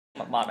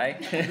bọt đấy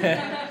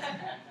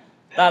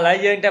ta lấy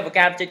dương ta phải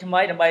cam chích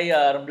mấy để bây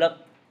rầm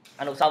lực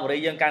anh đục sau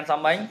rồi dương can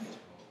xong bánh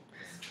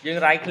dương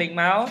right click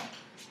máu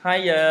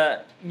hay giờ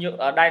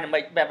ở đây là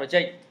mình bẹp rồi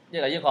chích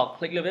như là dương họ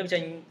click lên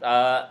trên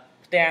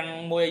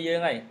trang môi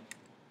dương này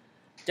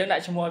chân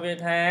đại cho môi về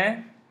thế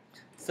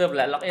server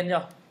lại login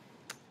cho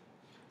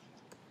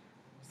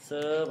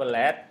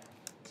servlet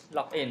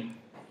login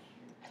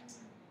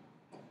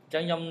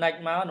chân nhom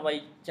next máu nó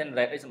bây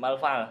generate XML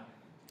file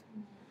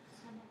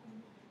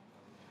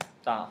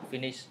ta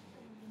finish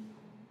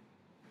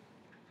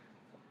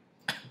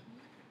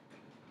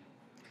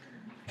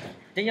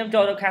chứ nhóm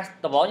cho nó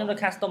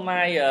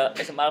customize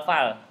XML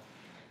file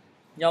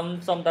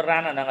nhóm xong ta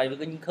ra là ngày với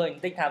cái khơi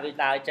tích tha với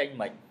ta trên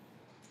mình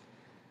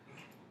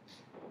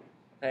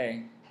thế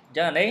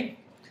cho là đấy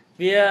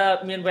vì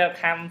miền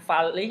webcam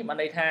file lý mà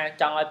đây tha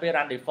trong IP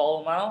run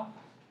default máu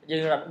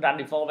như run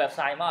default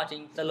website máu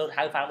trên ta load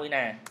hai file mới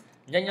nè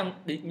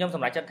nhóm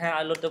xong lại chân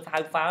tha load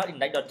file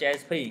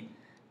index.jsp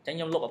tránh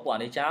nhóm lục ở quả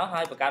này cháu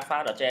hai và card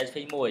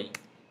file.jsp mùi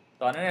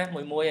toàn nó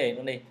mùi mùi này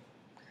luôn đi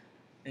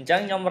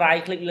chẳng nhóm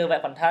right click lên về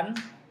phần thân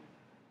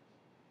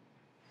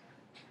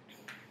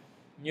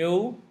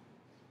new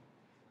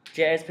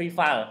JSP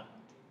file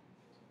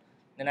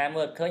nên này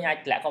mượn khởi nhai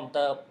lại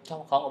computer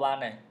trong khó của bạn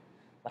này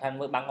và thành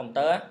mượn bằng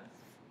computer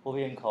phổ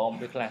viên khổ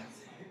việc là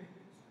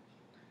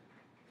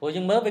phổ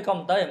nhưng mới với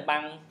computer thì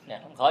bằng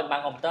không khỏi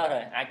bằng computer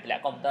rồi ai lại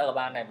computer của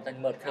bạn này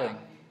thành mượn khởi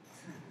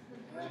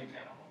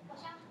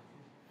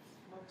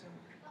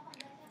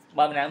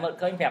bằng này mượn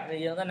khởi phép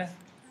như thế này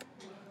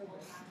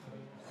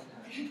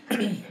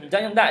cho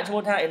nhóm đại cho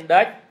một thang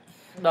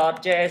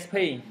index.jsp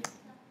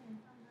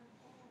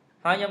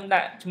hai nhóm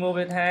đại cho một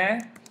thang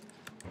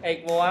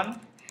x1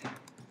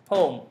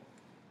 home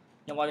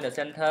nhóm gọi là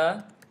center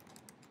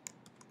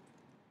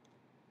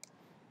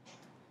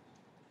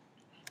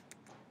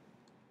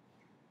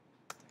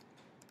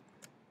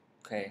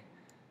ok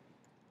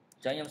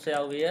cho nhóm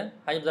cell vía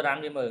hai nhóm ra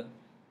run vm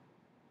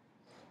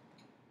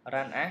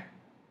run app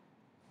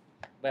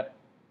web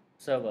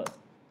server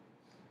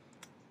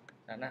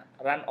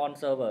run on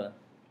server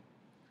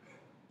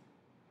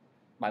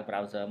bài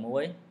browser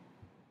muối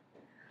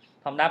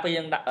thông đáp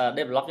với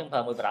develop trong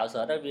phần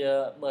browser đó vì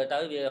mời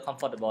tới vì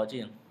comfortable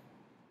chứ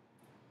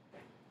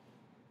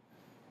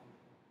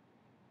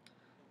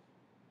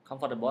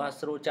comfortable là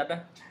sưu chất đó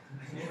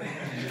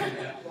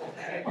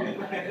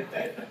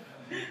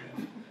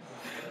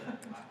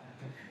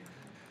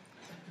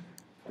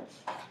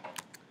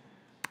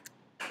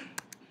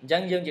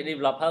chẳng dương chỉ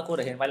develop hơn cô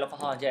để hiện vai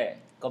local chứ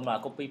còn là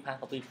copy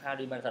paste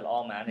đi mang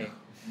salon mà này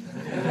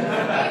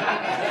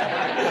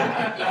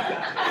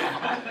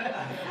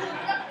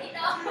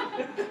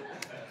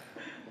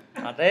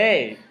à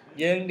thế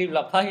dương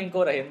develop hơn nhưng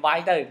cô để hiện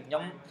vai từ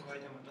nhóm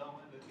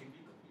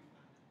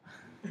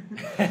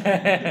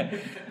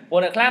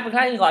bộ này khác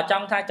gọi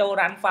trong thay châu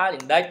run file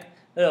index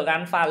rồi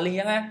run file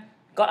liếng á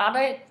có đó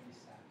đấy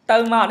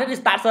từ mà nó đi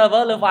start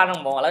server lên file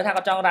đồng bộ lấy thay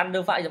có trong run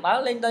đưa file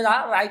mở lên tới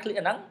đó right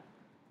click ấn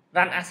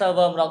run as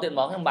server đầu tiên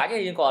mở trong bãi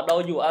cái có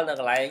đôi URL là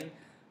lại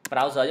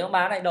browser giống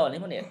ba này đồ này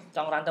mà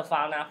trong run theo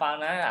file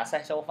na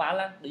access show file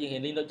á được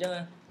hiện lên được chứ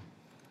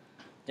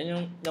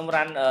nhưng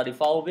run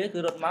default viết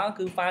cứ đột máu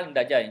cứ file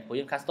đã chạy của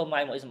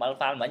customize mỗi small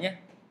file mà nhé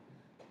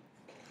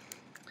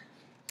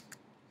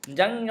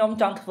chẳng nhóm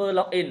trong thơ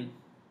login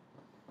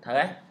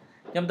thấy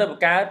nhóm tới một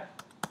cái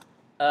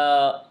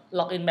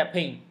login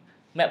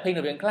mapping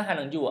được biến class hay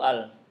là URL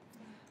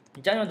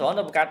chắc nhóm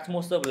tới một cái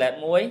mua servlet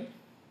muối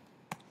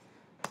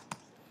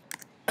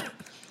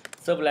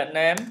servlet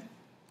name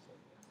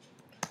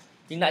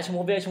chính lại cho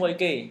mua về cho mua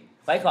kỳ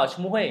phải khỏi cho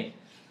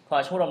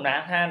mua đồng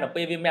ná ha là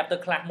pv map tới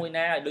class muối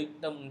na đôi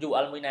đồng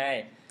URL muối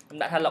này nhóm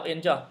đã tha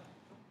login chưa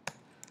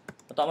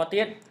ต่อมา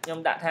ទៀតខ្ញុំ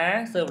ដាក់ថា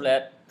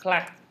servlet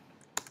class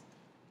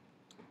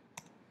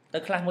ទៅ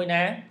class មួយ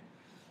ណា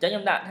អញ្ចឹងខ្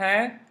ញុំដាក់ថា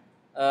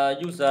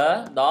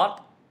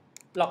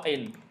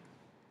user.login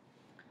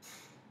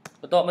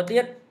បន្ទាប់មកទៀ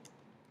ត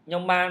ខ្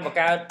ញុំបានបង្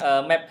កើត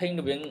mapping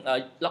រវាង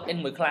login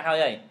មួយ class ហើ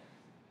យ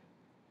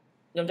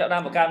ខ្ញុំចាប់បា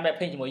នបង្កើត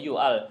mapping ជាមួយ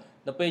URL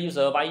ដល់ពេល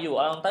user វាយ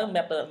URL ទៅ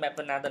map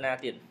ទៅណា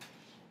ទៀត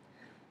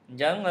អ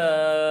ញ្ចឹង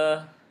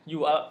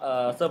URL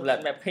servlet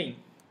mapping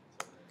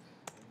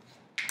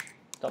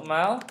តម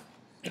ក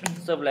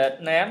servlet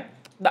name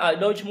ដាក់ឲ្យ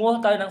ដូចឈ្មោះ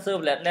ទៅនឹង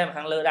servlet name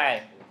ខាងលើដែរ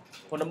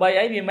ព្រោះដើម្បី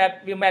អីវា map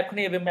គ្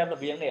នាវា map រ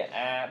បៀងនេះ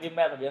វា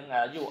map របៀង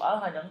URL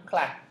ហើយនឹង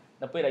class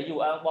ដល់ពេលដែល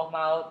URL បោះម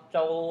ក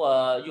ចូល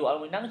URL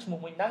មួយហ្នឹងឈ្មោះ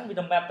មួយហ្នឹងវា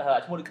ទៅ map ទៅ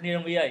ឈ្មោះដូចគ្នា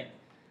នឹងវាហើយ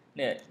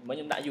នេះមកខ្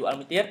ញុំដាក់ URL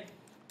មួយទៀត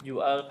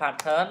URL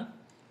pattern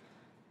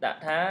ដាក់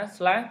ថា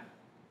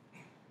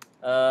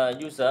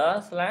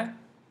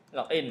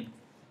 /user/login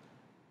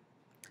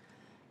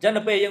ចឹងដ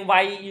ល់ពេលយើងវា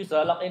យ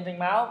user login ចេញ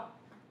មក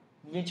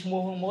វាឈ្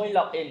មោះមួយ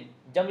login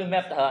អញ្ចឹងវា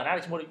map ទៅណា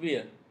ឈ្មោះដូចវា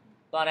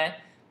តោះណា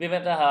វា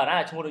map ទៅណា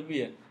ឈ្មោះដូច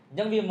វាអញ្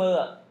ចឹងវាមើល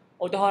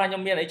ឧទាហរណ៍ថាខ្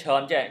ញុំមានអីច្រើ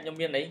នចេះខ្ញុំ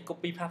មានអី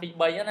copy paste ពី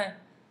3ហ្នឹងណា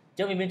អញ្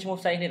ចឹងវាមានឈ្មោះ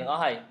ផ្សេងគ្នាទាំងអ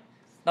ស់ហើយ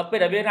ដល់ពេល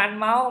ដែលវា run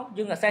មក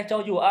យើង access ចូ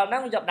ល URL ហ្នឹ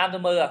ងវាចាប់ដើមទៅ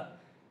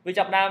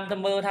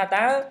មើលថា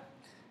តើ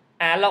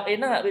អា login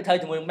ហ្នឹងវាត្រូវ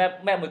ជាមួយ map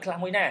មួយ class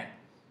មួយណា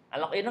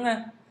login đó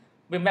nha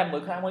vì mẹ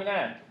mới khai mới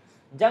nè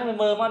chẳng mình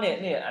mơ mà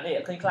nè anh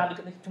này khi khai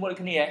đi mua được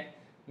cái này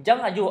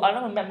chẳng là dù ở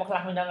nó mẹ một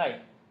khai mới này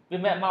vì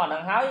mẹ mà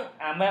đang hái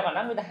mẹ mà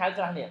nó người ta hái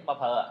khai nè mà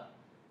phở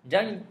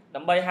chẳng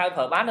đầm bay hai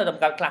phở bán được đầm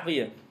cao khai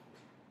gì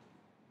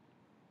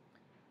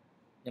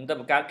nhưng ta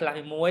một cao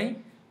khai muối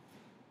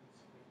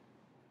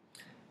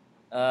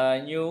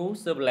new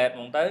servlet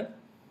mong tới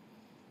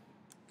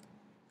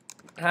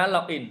ha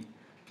login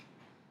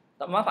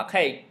tập má phạt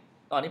hay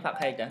còn đi phạt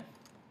hay chẳng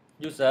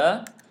user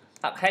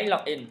phạt hay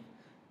login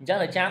chắc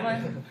là chám á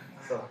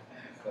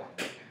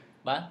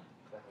bán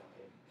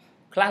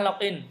class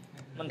login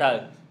mình thử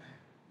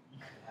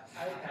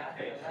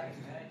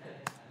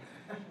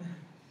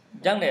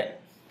chắc nè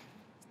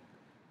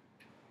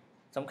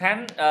sầm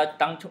khán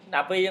tăng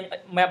đạp viên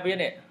map viên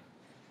nè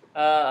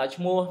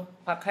mua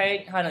phạt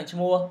hay hai lần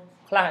mua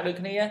class được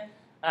cái này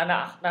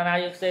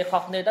đàn sẽ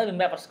học nên tới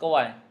map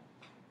score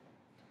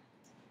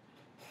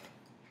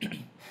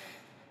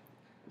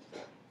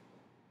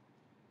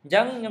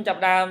chẳng nhâm chập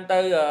đam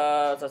từ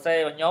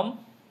xe và nhóm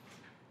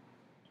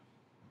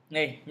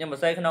nè nhưng mà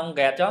xe không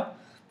gạt chó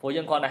phụ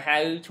dân còn là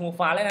hai chung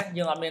pha lấy nè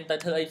nhưng ở bên tới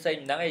thư AC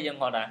mình đáng ai dân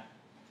còn là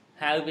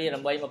hai viên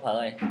làm bay mà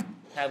phơi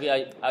hai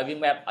viên ở viên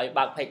map ở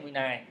bạc phết như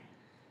này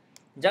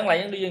chẳng lại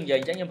những đi dân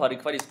gì chẳng nhưng phải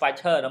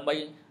RequestDispatcher làm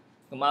bay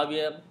mà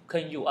viên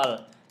khinh dụ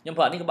ở nhưng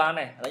phải cái ban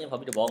này lấy nhưng phải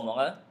bị đổ bọn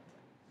đó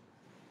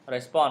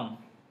response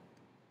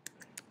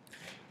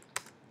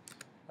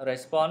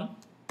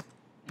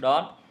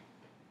dot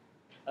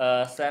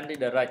send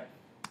direct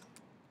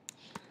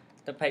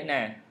tập page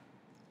nè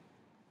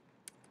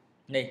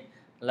nè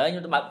lấy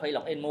chúng ta bật page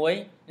login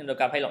muối nhưng được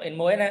cả page login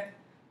muối nè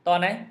to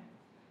này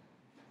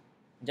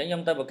chẳng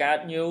nhầm tôi vào cái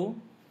new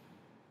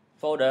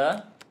folder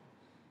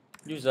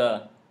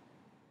user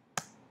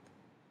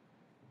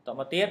tạo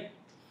mà tiếp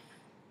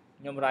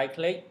nhầm right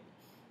click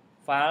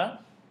file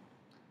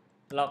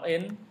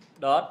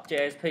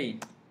login.jsp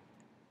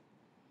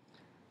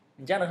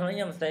chắc là không nói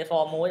nhầm stay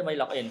for muối mày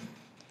login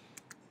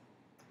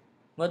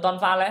mới toàn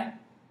pha lấy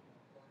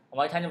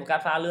mọi thay một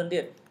card pha lươn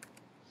tiền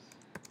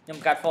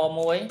nhưng card for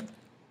muối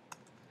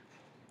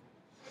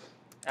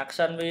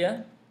action vía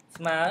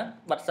smart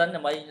bật sân là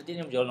mấy tiếp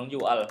nhầm lòng dù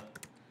ở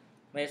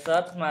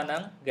method mà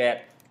nắng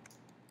get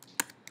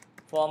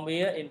form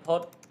vía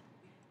input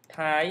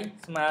thái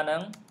smart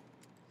nắng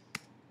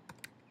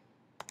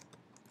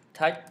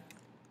text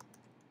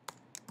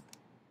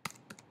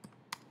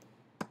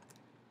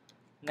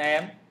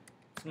name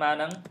smart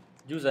nắng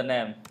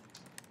username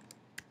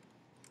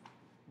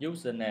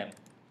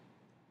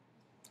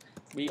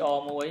bo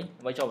muối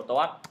với cho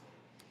toát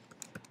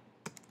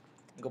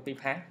copy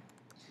paste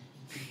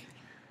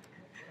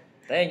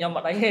đấy nhóm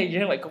bạn đánh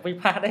như vậy copy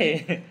paste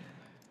đây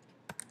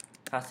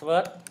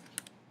password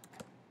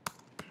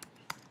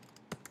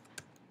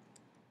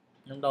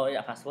chúng tôi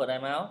là password đây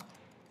máu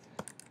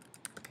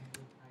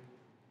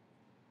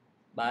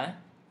bá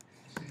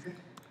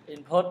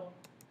input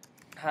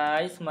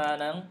hai smart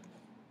nắng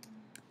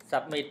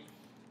submit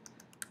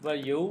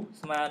value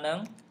smart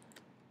nắng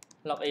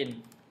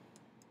login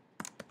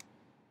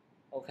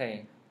ok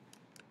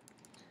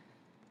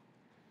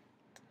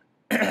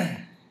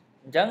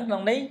chẳng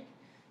lần ní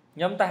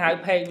nhóm ta hãy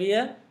pay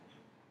vía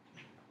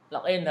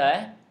login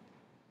thế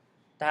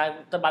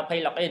ta bạn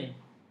pay login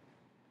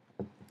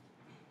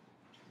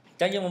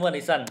chẳng như một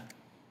version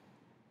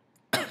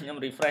nhưng mà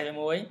refresh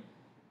muối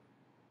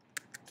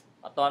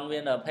toàn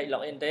viên là pay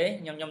login tế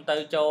nhâm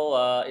tư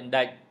cho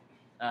index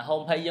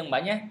home page dân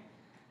bản nhé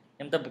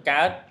nhâm tư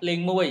cả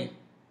liên mùi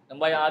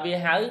bây giờ vi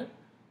hái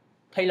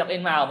pay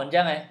login màu mình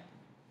chắc này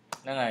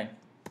đây này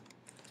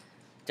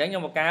chẳng như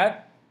một cái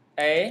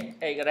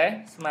egret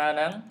smart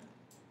nắng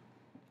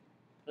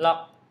log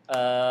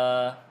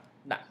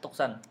đặt tục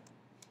sân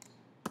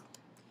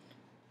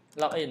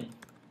login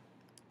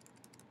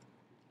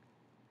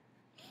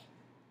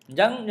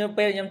chẳng như p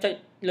nhâm chạy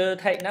lừa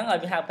thầy nắng ở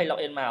vi hái pay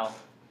login màu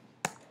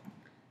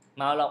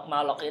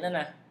login đó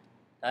nè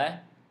đấy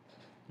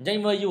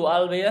chẳng mới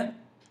URL vía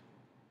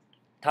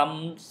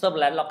thầm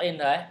servlet login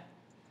đấy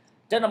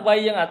chứ nằm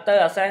bây giờ là tơ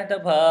ở xe tơ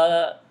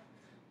phở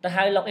tơ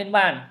hai login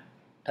bàn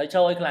thời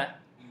trôi là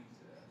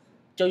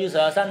cho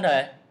user sân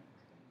rồi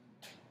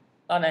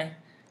đó này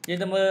nhưng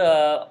tơ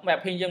mơ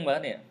map hình dân mở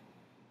nè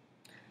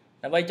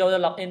là bây cho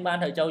login bàn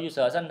thời cho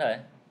user sân rồi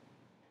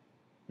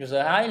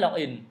user hái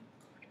login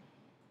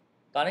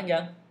toàn đấy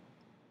chưa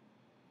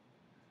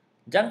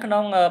chẳng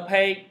không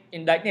pay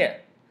index nè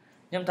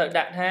nhưng thời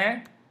đặt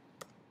há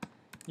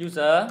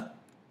user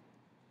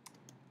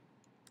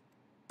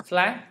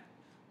slash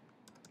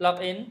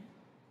login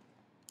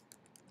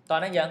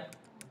toàn anh dân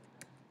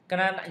cái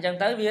này lại dân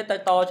tới với tới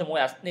to cho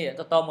mỗi nè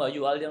to mở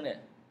URL luôn nè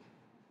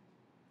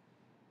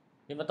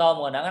vì mà to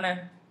mở nắng anh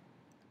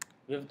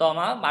vì to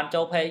nó bạn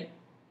cho pay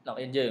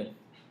login dừng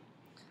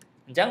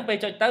chẳng pay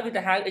cho tới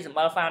với hai cái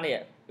alpha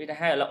nè vì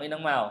hai là login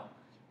đăng màu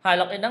hai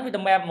login đăng vì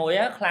tầm map mỗi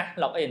class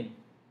login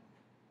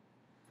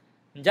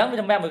chẳng vì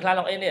tầm map mỗi class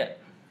login nè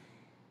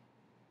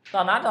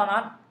toàn nó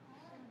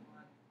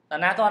là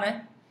na to này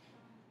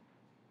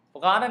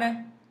có đó này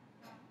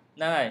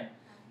này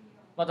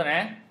một tuần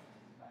này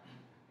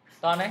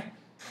toàn đấy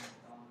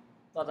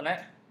toàn đấy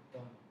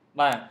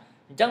mà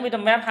chẳng biết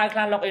tầm map hai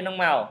clan login trong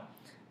màu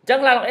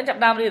chẳng là login chập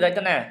đam đi đấy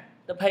tên nè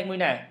tập hay mũi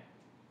nè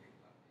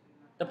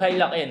tập hay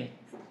login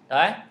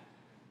đấy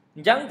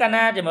chẳng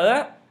cana chỉ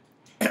mới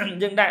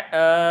dừng đại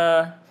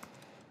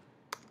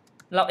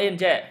login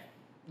trẻ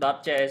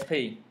 .jsp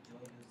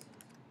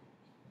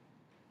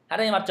ở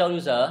đây mặt châu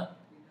user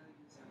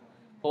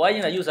của ấy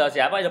như là user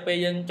sẽ bây giờ p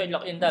cho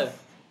login từ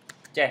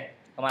trẻ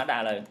các bạn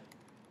đã lời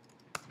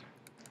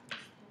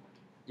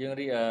dương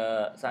đi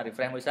xa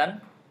refresh mới sẵn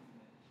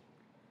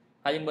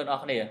hay dương bên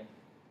off này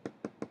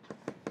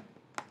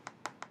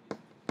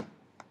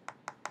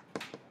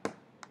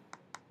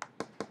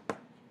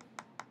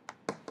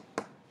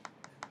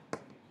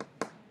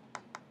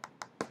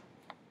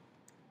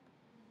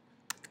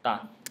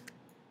toàn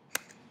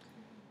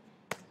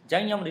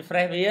chẳng nhóm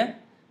refresh vía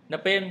nó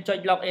PM cho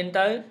login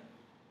tới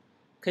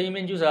khi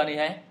mình user này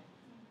hả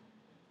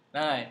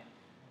này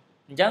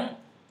chẳng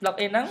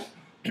login nắng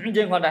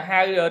nhưng còn là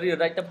hai rồi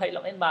đây tập hay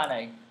login 3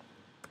 này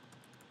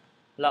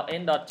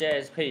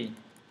login.jsp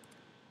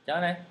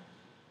chẳng này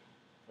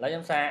lấy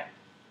trong xa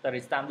từ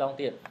restart long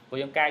tiền của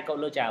những cai cậu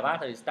lơ trả bác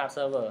từ start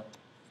server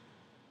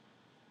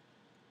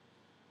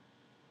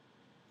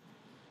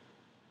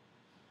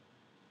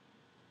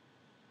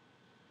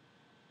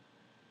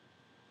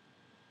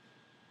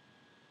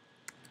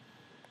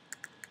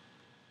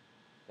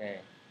okay.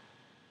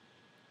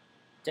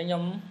 Chẳng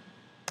nhóm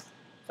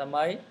sao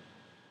mấy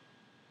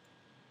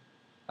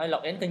hay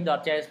login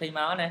kênh.jsp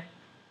máu này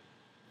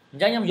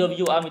chẳng nhóm vô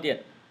view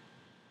tiền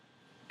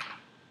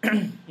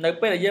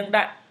NP là dương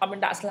đã bên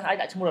đã slide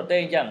đã chung một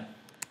tên chẳng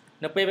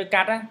NP với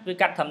cắt á với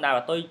cắt thầm nào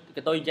là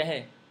tôi chơi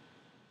hề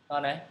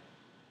con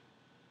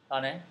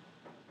đấy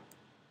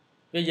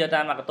bây giờ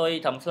ta mà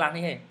tôi thầm slide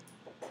đi hề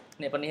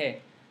nè phần đi hề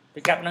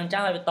vì cắt năng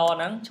chắc hay to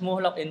nắng mua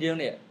login dương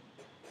nè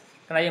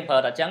cái này dương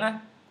phở đã trắng á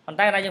còn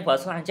tay này dương phở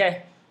slide chơi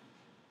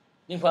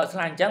nhưng phở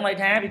slide trắng mấy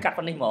tháng vì cắt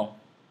phần đi mỏng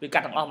vì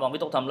cắt thằng mỏng với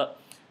tụ thầm lợi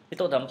với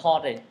tụ thầm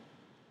port này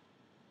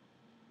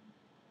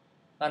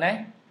con đấy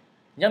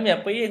nhóm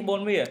miệng phí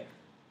 40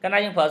 cái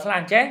này những first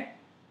line chết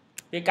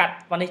vì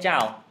cắt vào đi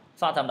chào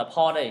so thầm đập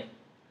ho đây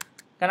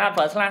cái nào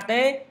first line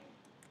thế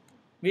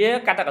vì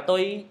cắt cả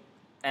tôi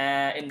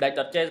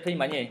index.jsp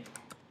mà nhỉ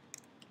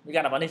vì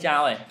cắt vào đi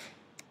chào này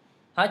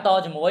hai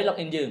to cho mỗi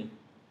login dừng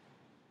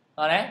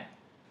rồi đấy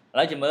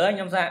lấy chỉ mới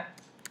nhóm ra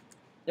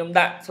nhóm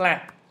đạn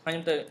slash hai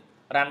nhóm từ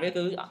làm với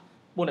cứ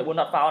buôn lại buôn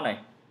đọt phao này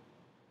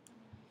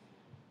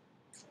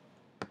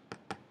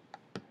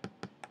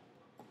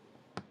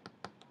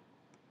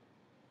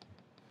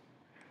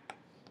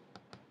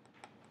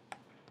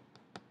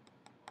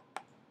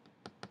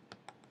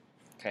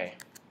ok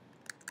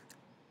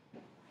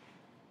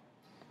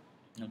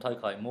nhưng thôi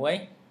khỏi muối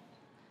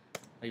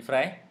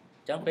refresh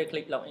chẳng phải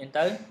click login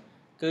tới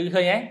cứ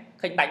hơi ấy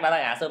khách đánh vào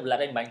đây à server là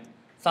đây mình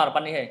sau là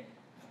đi hề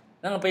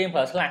nó là pin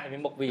first lại với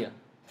một vỉa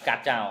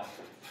cạt chào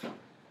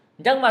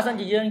chẳng mà sân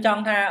chỉ dương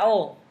trong tha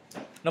ô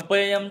nó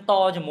pin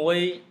to cho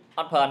muối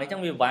offer này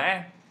trong vì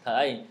vả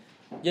thời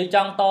dương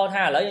trong to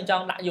tha lấy dương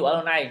trong đại dụ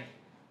ở này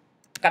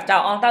cạt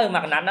chào on tới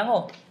mặt nắn đó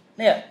không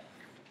nè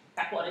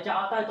các bộ để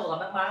cho tới tổ hợp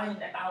đăng bán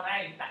để tao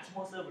này đặt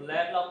sponsor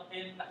lên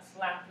login đặt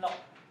slash log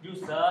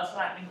user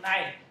slash như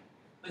này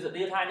bây giờ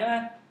đi thay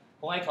nhá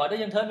hôm nay khỏi tới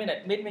dân thớt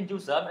mình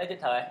user mình tiếp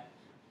thời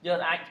giờ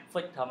ai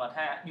fix thầm mà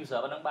tha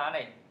user và đăng bán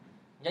này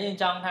nhớ như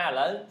trong tha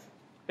lấy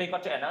vì có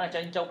chuyện đó là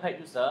trên châu page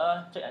user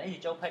chuyện này thì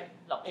châu page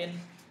login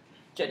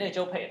chuyện này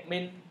châu page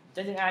min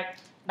cho những ai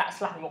đã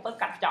slash một tất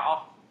cả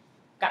trọ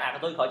cả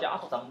tôi khỏi trọ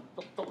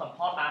tụ thầm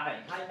hot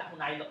này hay đặt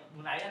này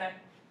này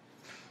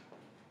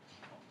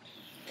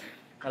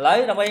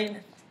lấy là bây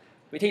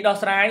vị trí đo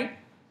slide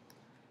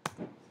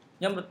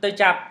nhưng tôi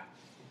chạp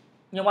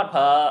nhưng mà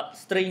phở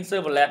string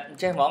servlet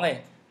trên món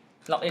này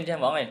login trên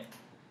món này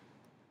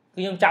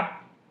khi nhưng chập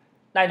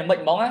đây là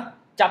mệnh món á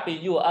chập thì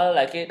dù ở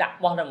lại cái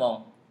đặt bon ra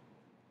món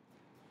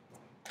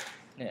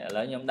nè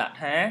lấy nhóm đặt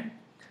há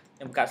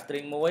nhóm cả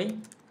string muối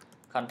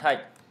contact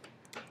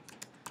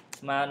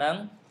mà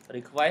nắng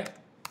request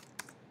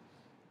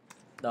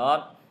dot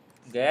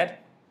get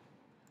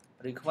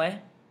request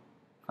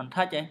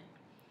contact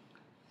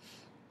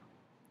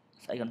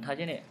vậy sẽ còn thấy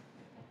chứ nè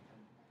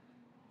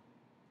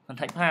còn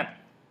thạch phạt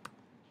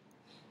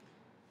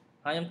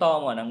hai nhóm to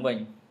mà đằng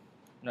mình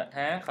đoạn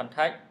thá còn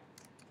thạch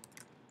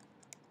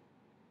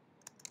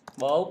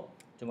 4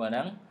 chúng mà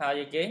nắng hai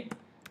dây chế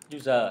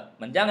user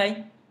mình chắc đi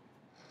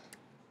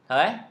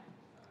thế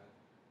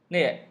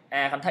nè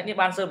còn thạch như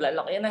ban sơ lại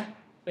login á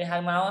về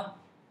hai mau á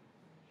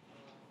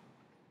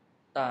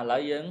ta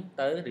lấy dẫn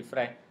tới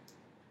refresh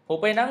phụ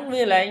bên nắng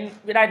vì lại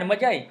vì đây là mấy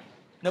chơi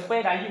NP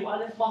đại dụ ở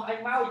lên bom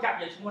anh máu chạm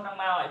về mua năng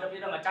mau này trong khi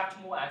đó mà chạm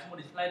mua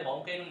display là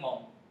ok luôn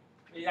mỏng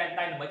vì đây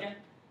là mấy chứ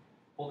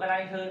của cái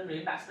này hơn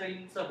đến đặt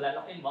string server lại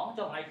login bóng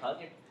cho ngay khởi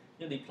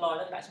nhưng deploy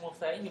nó đại số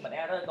thế nhưng mà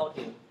error câu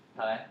chuyện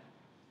thời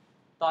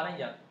to này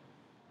giờ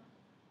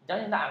cháu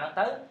hiện tại nó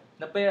tới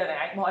NP này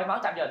anh mua anh máu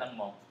chạm giờ năng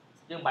mỏng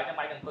nhưng bài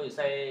cần tôi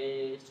sẽ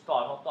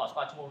score một tỏ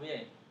score mua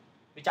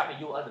vì chạm về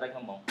dụ ở đây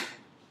không mỏng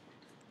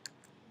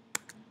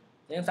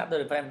nhưng sắp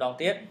từ refresh đòn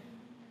tiết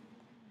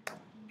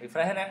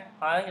refresh nè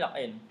hỏi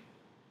login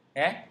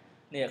nhé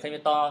nè khi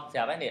mình to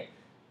chả vậy nè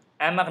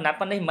mà nắp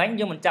con này mấy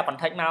nhưng mình chạm còn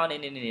thạch mau này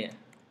nè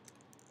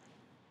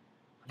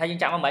thay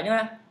chạm vào mấy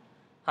nhá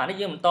hỏi nó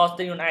dương mình to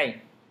string này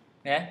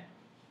nhé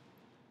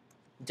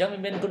chứ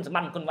mình bên con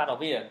sắm con bạn ở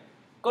phía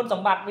con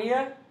sắm bạn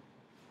phía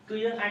cứ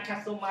dương ai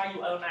customize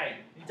URL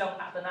này thì trong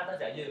hạ tân ta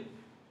sẽ dừng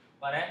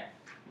và đấy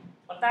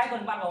còn tay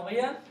con bạn ở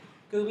phía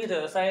cứ bây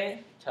giờ xe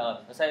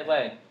chờ xe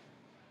về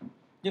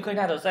nhưng khi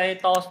nào rồi xe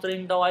to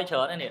string to ai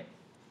chờ này nè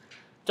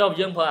cho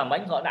dương phở mấy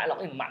gọi đại lọc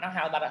in mạng nó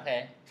hao bạn đã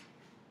thế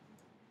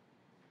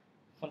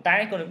còn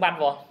tay con được bạn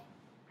vào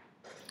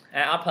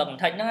offer còn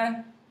thạch nữa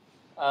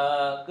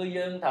cứ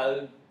dương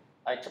thử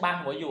ở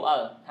ban mỗi dù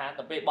ở hàng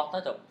tập về bóc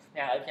tới chụp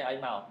nhà ở nhà ấy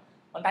màu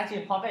còn tay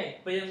chìm phong đây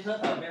bây giờ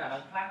ở bên là nó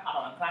khác ở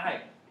nó khác này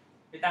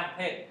thì ta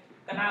thể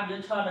cái nào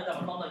dương chơi là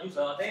tầm con là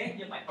user thế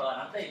nhưng mày phở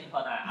nắm thì phở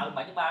là ở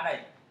mấy cái ba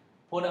này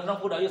phụ được trong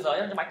phụ đầu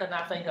user cho mày tên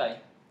nam xanh khởi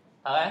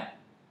đấy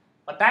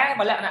còn tay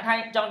mà lại là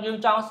hay trong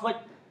dương cho switch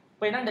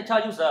bên năng để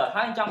chơi user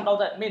hay trong đâu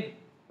tận min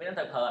bên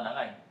năng phở nó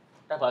này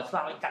ta phở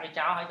sang cái cắt cái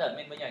cháo hay tận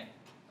min với nhảy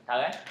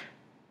đấy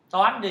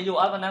toán thì dù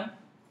ở bên năng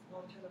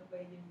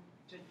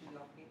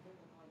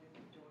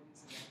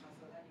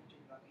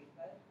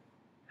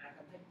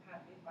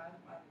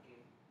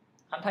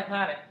hắn thạch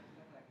ha này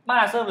ba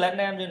là server lên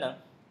em chứ nữa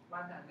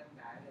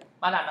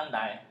ba là đăng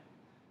đại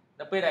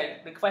đặc biệt này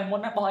được phê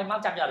muốn nó bao máu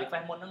chạm vào được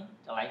phê muốn nó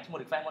trở lại một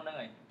được phê muốn nó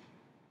này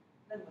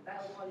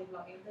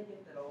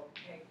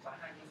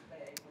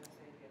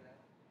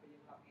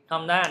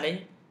không ra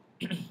đấy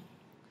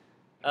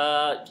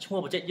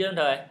mua một chiếc dương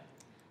thôi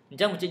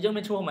chắc một chiếc dương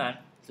bên chua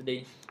mà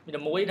đi mình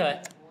là muối thôi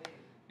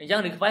mình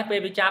chắc được phép pê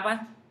bị chạp á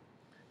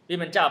vì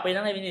mình chạp pê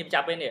nó này mình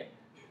chạp pê nè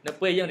được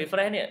pê dương thì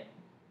phép nè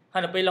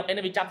hay là pê lọc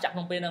nó bị chạm chạm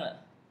không pê nữa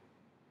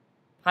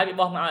hai bị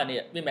bom mà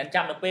nè vì mình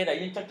chạm được pê đấy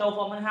nhưng cho châu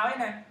form háo ấy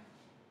này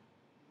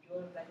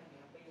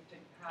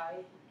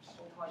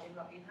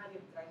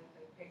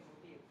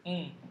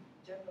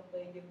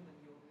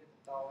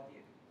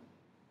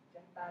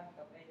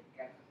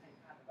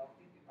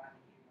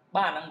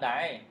ba năng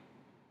đại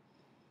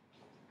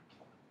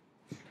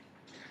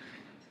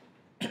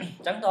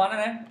trắng toán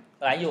này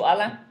lại dù ớt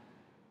lắm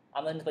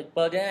mình phải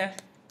pơ chứ nha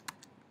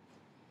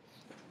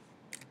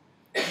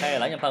hay là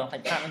lại nhập phần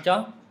thành thang con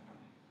chó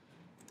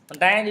còn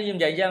tay đi dùng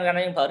vậy cho ra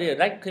đây phở đi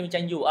direct khi mình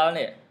tranh URL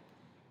này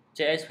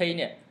JSP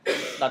này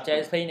đọc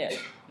JSP này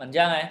mình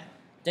ra này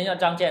chính cho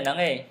trong trên đó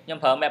này nhầm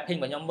phở mapping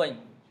của nhóm mình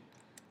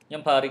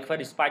nhầm phở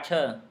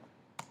RequestDispatcher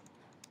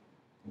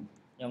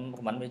nhầm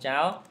của mình với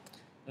cháu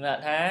là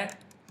thế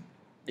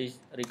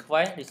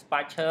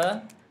RequestDispatcher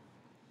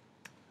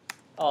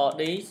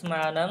đi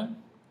smart nâng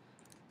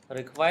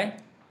request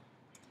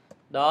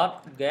dot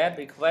get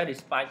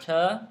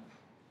RequestDispatcher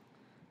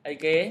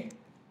cái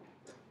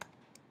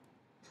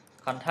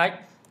contact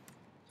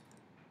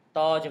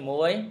to cho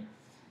muối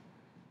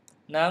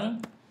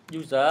nâng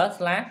user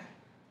slash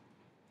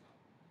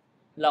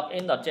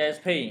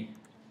login.jsp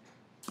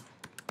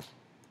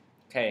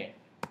ok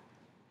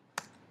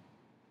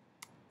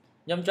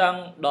nhâm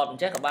trong đọt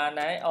check của bạn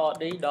đấy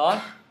đi dot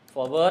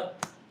forward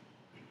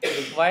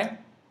request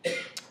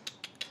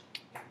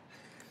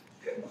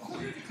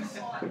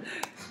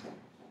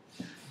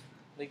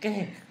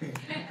cái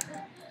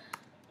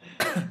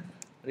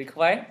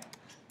request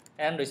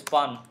and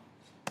response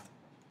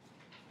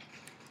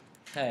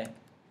okay.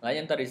 Lấy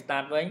nhân ta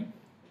restart với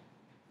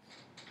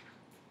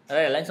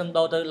đây là lên xong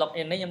đầu tư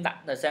login đấy nhân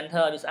đặt là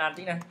center bisa an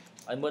tí này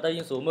ở mưa tây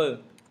dương số 10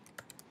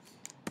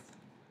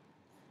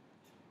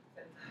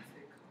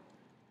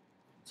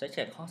 sẽ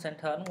chạy khó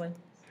center đúng không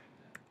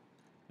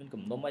mình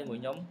cùng đôi mấy mỗi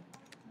nhóm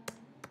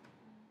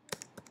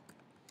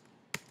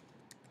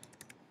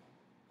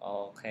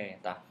ok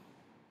ta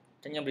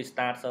cho nhân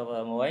restart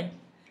server mới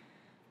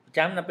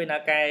chấm là pin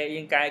cài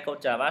yên cài câu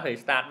trả bá thử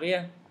start với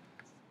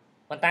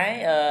còn tái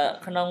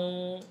khăn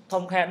ông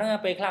thông khe nó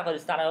p class có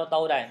start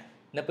auto đây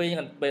np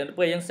nhưng p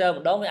nhưng sơ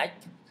một đó với anh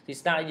thì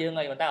start dương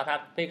ngày mà ta thà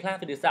p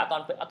class thì start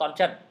toàn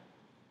chân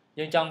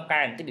nhưng trong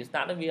cài thì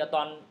start nó vì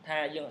toàn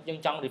tha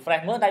nhưng trong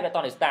refresh mới đây là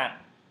toàn start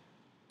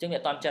chứ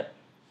việc toàn chân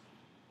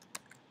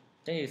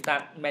chứ thì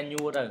start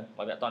menu rồi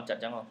bởi vì toàn chân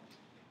chẳng không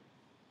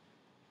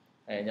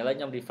để nhớ lấy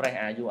trong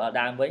refresh dù ở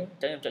đam với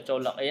cho em cho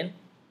login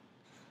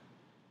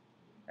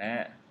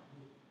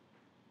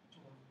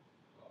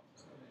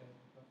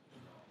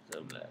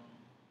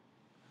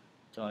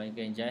cho lên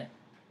kênh chứ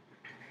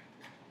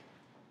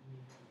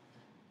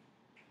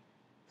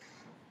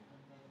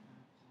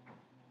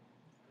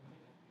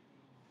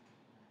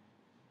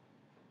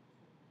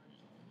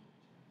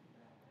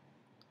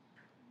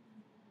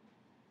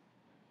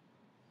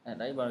ở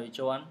đây vào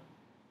cho anh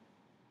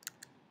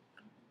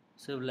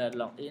servlet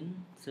login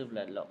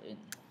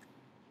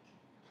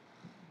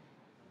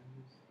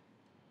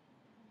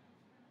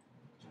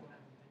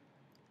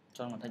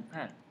cho nó thành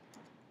phản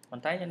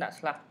còn tay nhân đã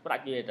slap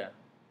đặt gì rồi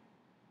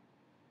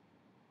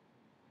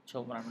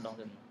cho mà làm đong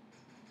dần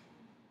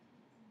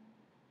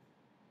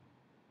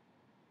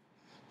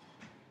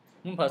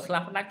nhưng phải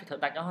slap đặt thì thật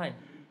đặt cho hay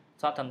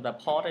sao thầm tập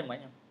port đây mấy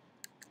nhỉ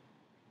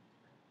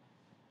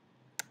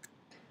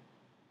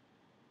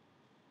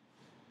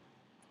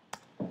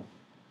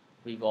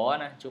vì võ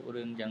nè chụp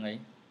rừng chẳng ấy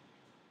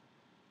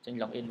tranh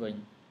login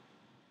mình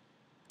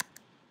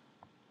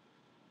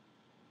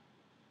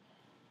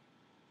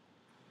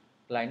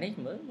lại nick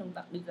mới chúng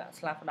ta đi ra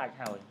slap đại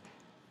hồi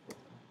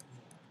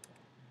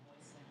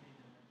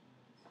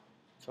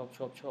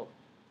chộp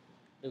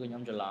đưa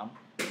nhóm cho lắm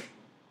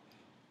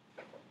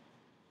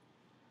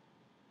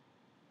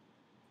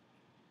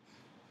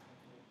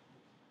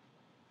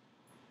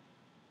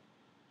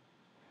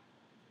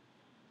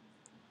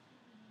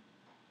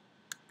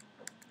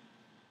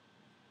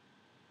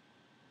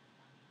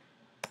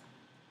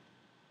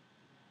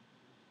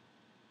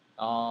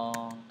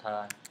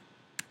thời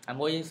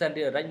mỗi send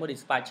direct mỗi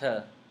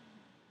dispatcher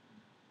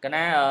cái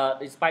này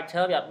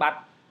dispatcher việc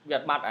bắt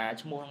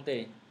chung mua không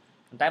thì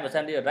tay và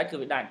send direct cứ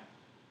bị đánh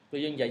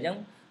vì dương vậy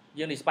giống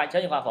dương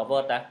dispatcher nhưng mà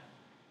forward đã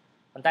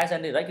còn tay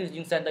send direct cứ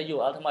dương send tới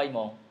URL tham ấy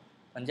mồ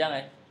mình chắc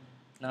này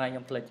năng anh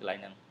em click lại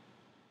nè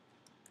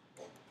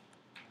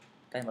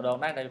tay mà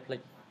đòn nát đây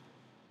click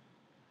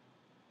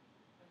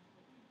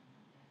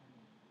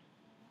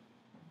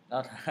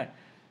đó thôi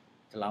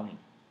lòng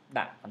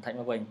đặt hoàn thành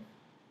mà mình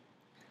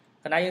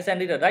cái này dương send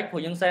đi direct của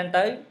dương send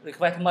tới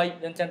request tham ấy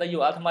dương send tới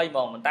URL tham ấy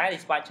mồ mình tay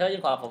dispatcher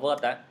nhưng mà forward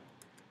đã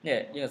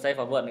nè dương say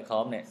forward này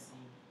khó nè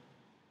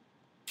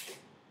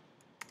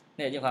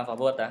nè dương hoàng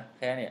forward đã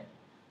khe nè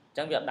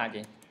chẳng việc đại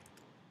gì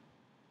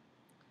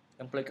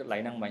em click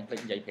lấy năng mạnh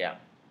click dậy phèn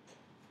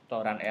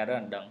cho run error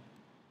anh đừng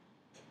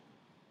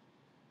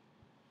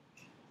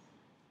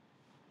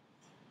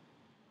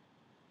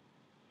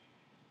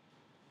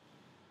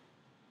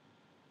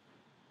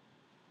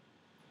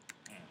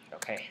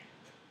ok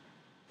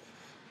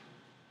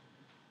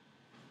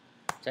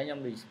trái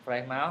nhâm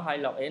display máu hay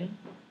login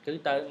cứ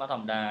tới mà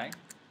thầm đá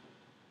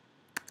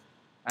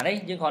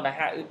ấy nhưng còn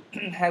là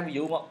hai ví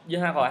dụ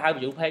dương hai khỏi hai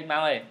ví dụ page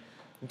máu này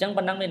chẳng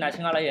ban năng bên này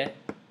xem đây vậy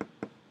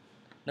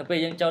nó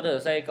bây giờ cho được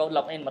xây câu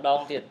login mà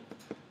đong tiền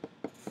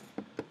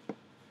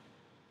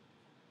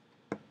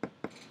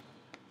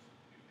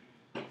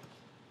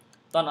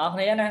toàn ở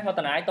thế nè và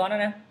toàn ai toàn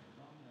nè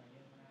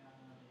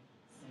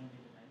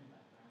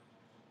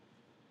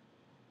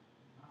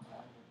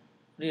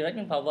đi rất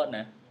những phao vận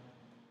này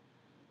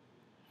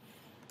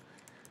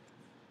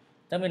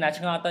tới bên này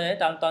xem tới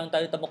toàn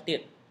tới tập một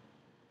tiền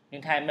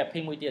nhưng thay map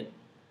phim 10 tiền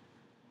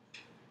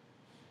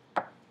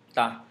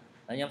ta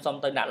anh em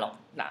xong tới đã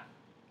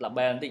là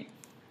bèn đi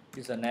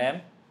username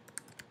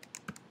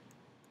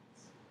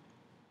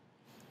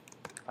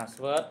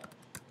password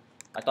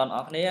tại toàn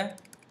ở này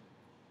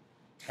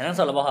khả năng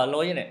sợ là bỏ hở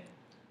lối này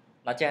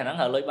là che khả năng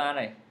hở lối 3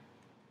 này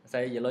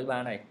xây về lối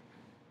 3 này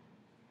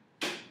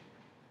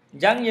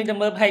chẳng như trong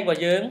mơ page của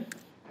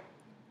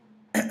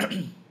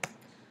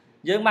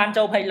dương ban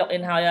châu page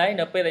login hồi ấy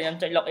np là em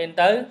chạy login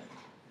tới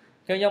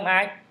kêu nhóm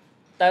ai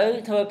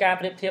tới thưa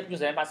ca tiếp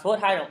username password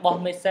hay là bỏ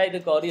message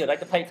tôi có đi ở đây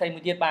cái page xây 10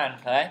 tiền bàn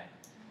thế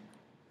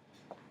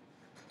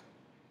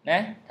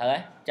nè thở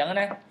chẳng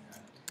nè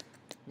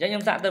giá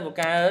nhóm sạn tới một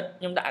ca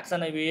nhóm đã action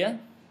này vía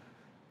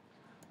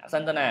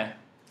action tên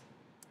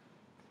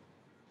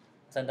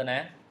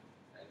nè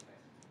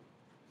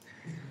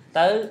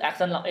tới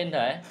action login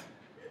thế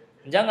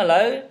chẳng là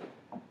lấy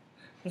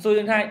xui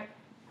lên hai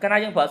cái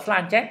này chúng phải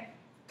slang check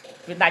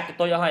việc đặt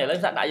tôi cho hỏi lấy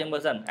dạng đại dương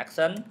version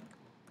action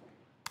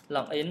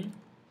login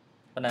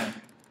phần này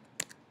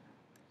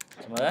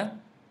mới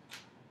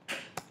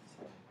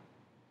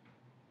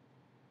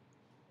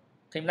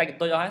thêm đây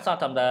tôi cho hỏi sao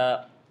thầm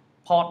là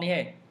port đi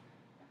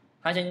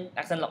hai trên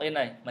action login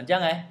này mình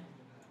chắc này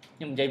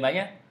nhưng mình gì mấy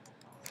nhé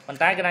bàn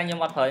tay cái này nhưng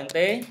mà thời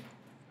tế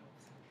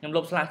nhưng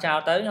lục là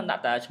chào tới chúng đặt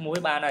ở mũi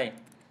 3 này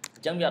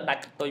chẳng việc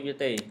đặt tôi việc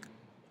tỷ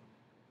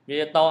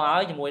vì to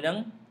áo thì mùi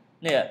nắng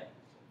nè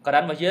còn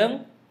đánh vào dưới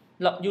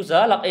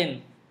user login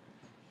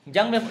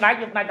chẳng việc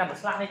này làm một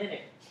slide như thế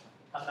này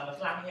làm một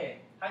slide như thế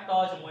hai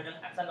to cho mùi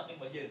nắng action login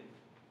vào dưới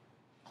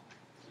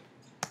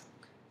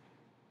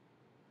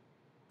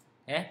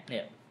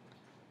nè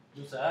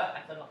user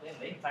action login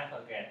lấy file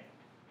thời kẹt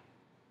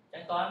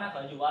chẳng to nó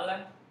phải dùng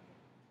lên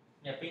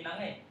nhà pin nắng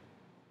này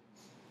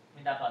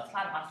mình đặt vào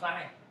slide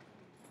này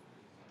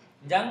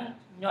chẳng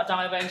nhọ trong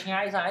event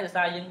ngay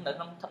sai nhưng được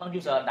không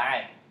user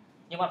đại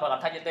nhưng mà phải làm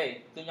thay thế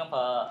tôi nhóm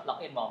phải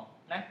login mỏng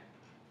nè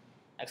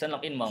action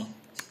login mỏng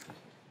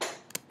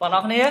còn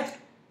nó này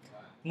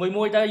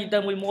mùi tới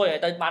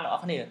tới ban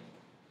nó này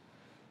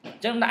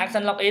chứ là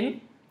action login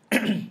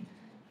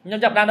nhóm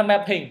chập đang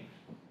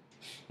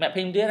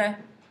mapping tiếp này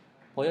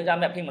phối ra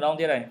mapping một đông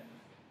tiếp này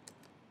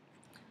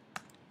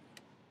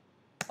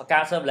và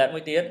ca server lên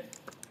 10 tiếng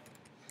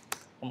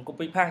một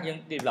copy paste nhưng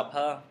develop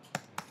hơn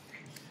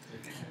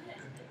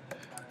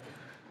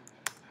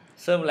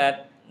servlet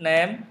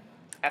name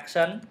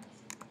action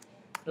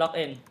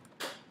login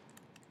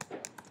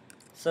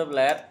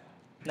servlet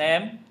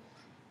name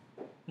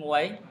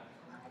muối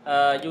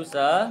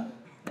user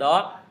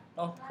dot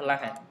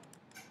là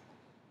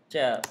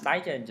chờ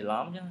đáy chờ chỉ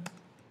lắm chứ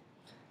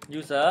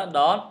user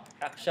dot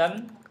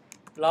action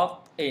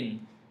login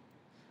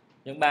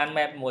những bàn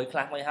map muối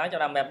class 12 cho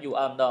làm map dù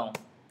âm đồng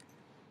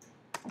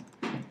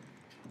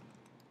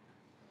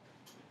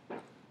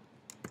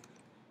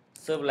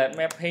servlet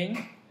mapping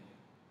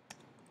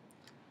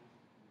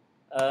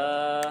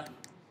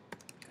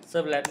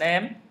servlet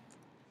name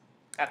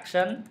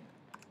action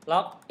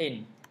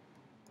login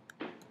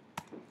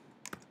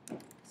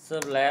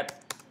servlet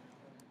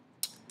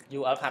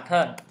URL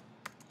pattern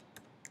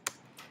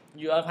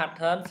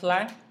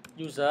slash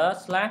user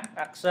slash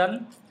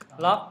action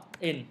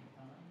login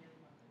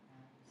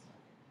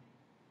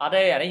ở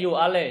đây là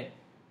URL này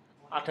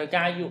ở thời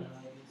ca URL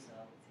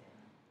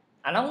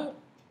nó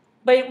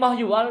bây bao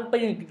URL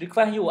bây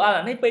request URL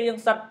là này bây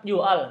set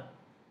URL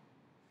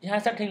hai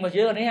setting vào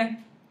dưới này ha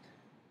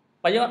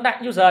bây giờ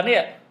đặt user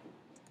này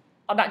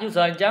đặt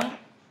user chẳng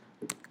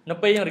nó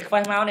bây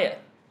request máu này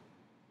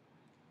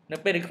nó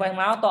bây request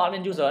máu to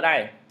bên user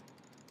đây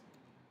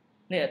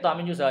này to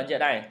bên user như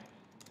đây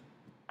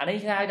anh ấy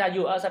hai ra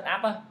URL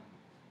setup á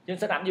nhưng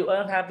setup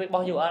URL thay với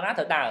bao URL nó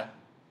thật đảo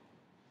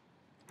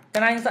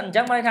cái này sẵn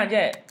chắc mấy thằng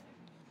chứ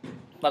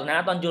bằng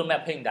ná toàn URL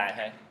mapping đại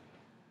hay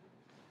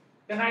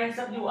cái này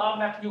set URL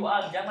map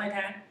URL chắc mấy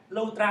thằng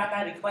lâu tra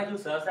ta request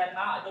user set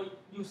nó ở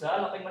user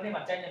là bên vấn đề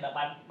mặt tranh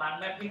là bàn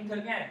mapping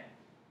thôi nhé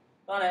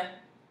đó này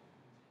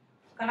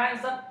cái này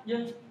set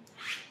nhưng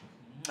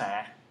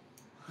nè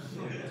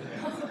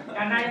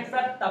cái này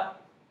set tập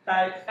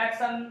tại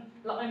action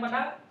login bên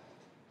đó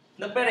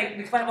nó về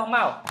request bằng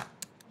màu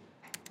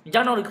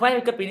chắc nó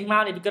request cái pin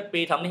màu này cái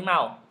pin thằng ninh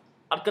màu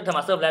ăn cái thằng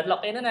mà servlet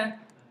login đó nè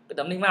cái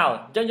tấm ninh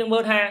màu cho những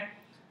mơ tha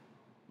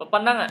và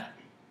ban đăng à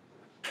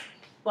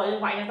rồi như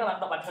vậy nha các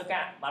bạn đọc bản thơ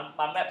ca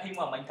bản mapping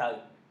mà mình thử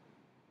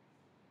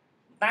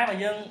ta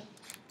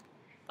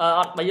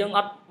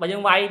bà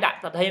dương vay đặt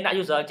thật hay đã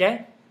user chứ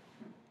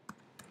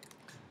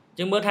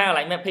nhưng mơ tha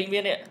lại mapping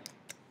viên này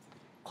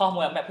kho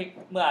mùi mapping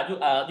mưa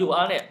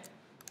URL này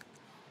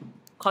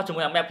kho chúng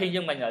mình mapping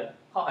nhưng mình ở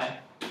kho này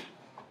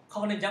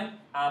không nên chấm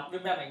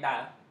viên map mình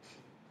đã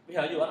bây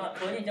giờ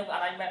URL với nhưng trong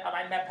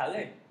anh map thử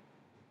đi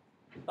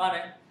coi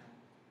này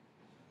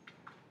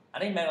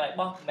anh ấy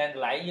mình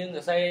lại nhưng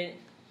người xây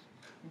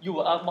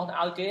URL bọn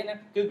ao chế nè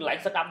cứ lại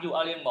setup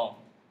URL liên một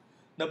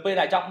NP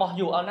lại trong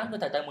bọn URL nó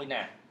phải tới 10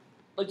 nè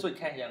tôi switch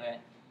khen dạng này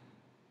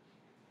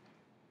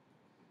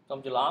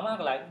còn chưa lắm á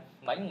lại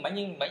mấy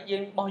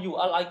viên bọn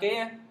URL ai kế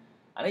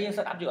anh ấy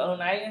setup URL hôm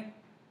nay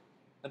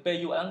NP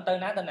URL tới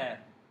nát tên nè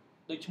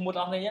tôi mua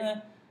lắm đây nhá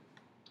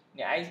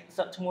nhà ai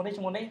sợ mua đi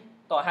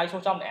tỏi hai số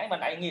trong này anh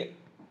ai nghiện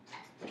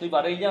tôi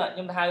vào đi nhá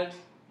nhưng hai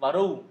vào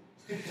ru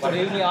vào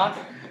đi như ó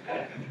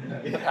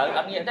thử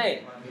ăn nghiện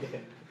đây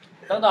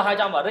tao tao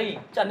 200 vào đi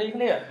chân đi cái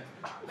này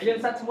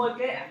nhưng set mua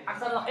cái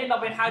action login nó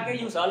bên hai cái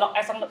user log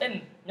action login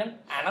nhưng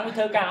nó mới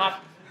thơ càng hot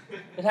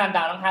cái thằng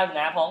đào đang hai việt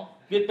nam không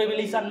việt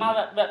listen mau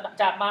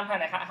chặt ban hai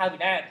này hai việt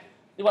nam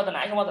đi qua tuần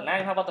này không qua tuần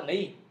này hai qua tuần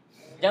đi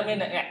chẳng bên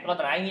này qua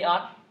tuần này nghĩ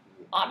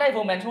ở đây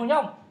vừa mình xuống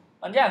nhông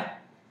bạn chưa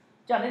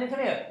chân đi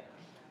cái này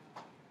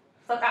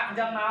tất cả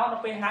chân nó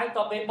bên hai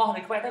to bên bo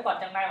request tới còn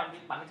chân này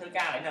bạn thơ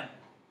ca lại nè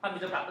không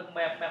bị tập từng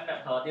mềm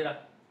thở đi rồi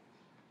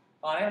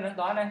còn đấy nó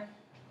có đây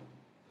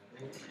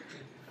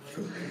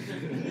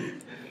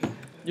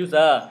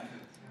user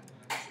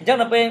chắc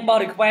là bên bao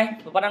request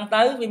và đăng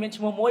tới vì mình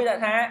mua mỗi đại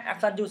tha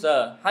action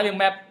user hai bên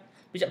map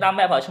bị chậm đam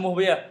map ở chung mua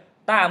bia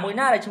ta mỗi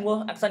na này chung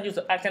mua action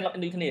user action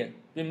login đi cái này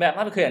vì map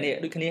nó được khởi này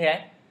được cái này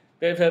hết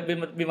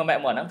vì mà mẹ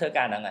mở nắm thơ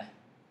cả nè này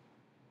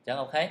chẳng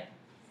ok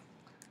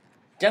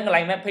chẳng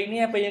là mapping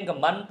nhé bây giờ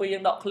cầm bắn bây giờ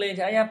đọc lên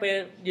chứ nhá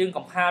bây giờ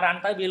cầm pha ran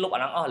tới vì lúc ở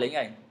nó ở lấy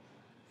này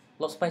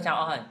lúc space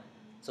chào rồi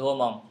số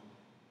mong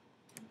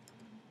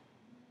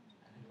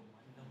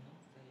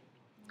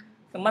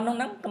comment nó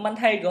nắng comment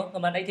hay của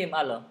comment ấy thêm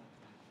rồi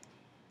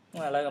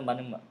mà lấy comment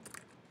nhưng mà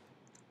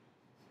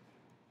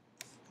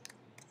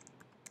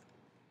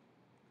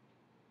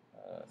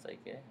xây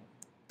cái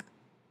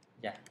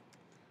dạ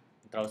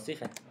control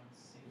shift này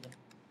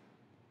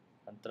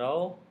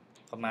control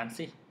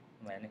command shift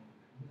mẹ này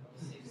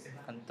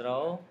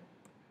control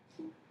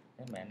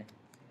cái mẹ này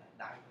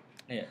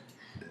nè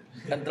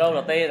control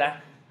là t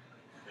ra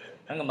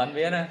nó comment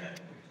vía nè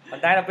còn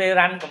trái là p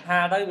run còn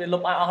ha tới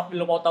lúc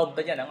auto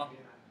tới giờ không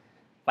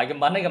phải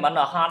cái bắn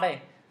là hot đây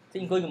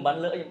xin coi cái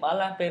bắn lửa cái bắn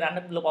là p run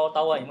nó lúc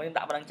auto rồi mới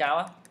tạo đang cháo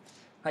á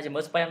hay chỉ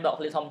mới spam độ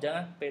liên thông chứ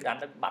p run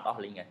nó bắt đỏ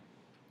liền này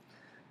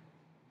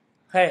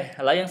ok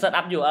lấy những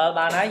setup URL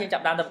ba này những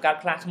chạm đam tập cả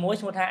class muối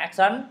smooth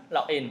action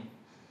login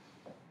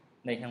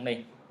này thằng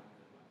này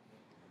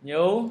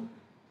new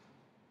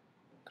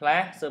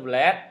class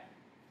servlet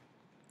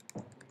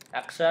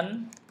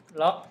action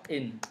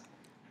login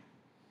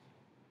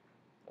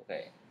ok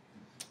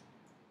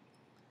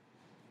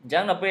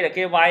chẳng là bây là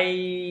cái vay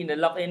để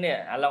login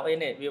nè login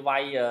này vì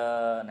vay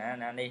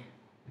nè đi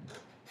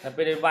là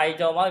bây vay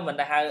cho mỗi mình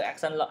là hai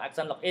action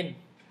login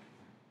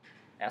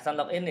nè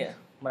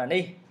mình là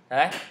đi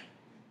đấy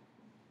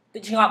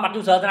thì họ bắt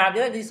user nào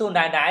chứ đi xuồng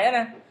đài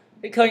nè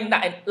cái khơi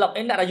đại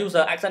login đã là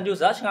user action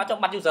user họ cho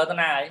bắt user thế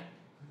nào ấy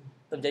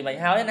tầm gì mày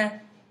hao đấy nè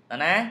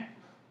nè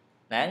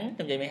đáng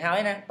tầm gì mày hao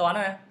đấy nè toán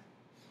nè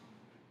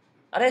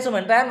ở đây số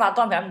mình tên và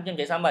toán phải tầm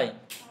gì sao mày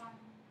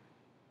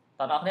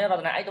toàn đọc thế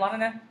rồi nãy toán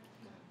nè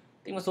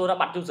thì một số đã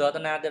bắt user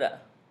tên nào chưa ạ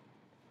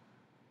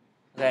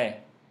ok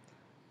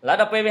là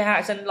đập PV2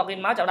 action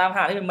login máu chạm đam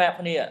hạ thì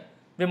map này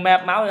vì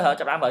map máu thì họ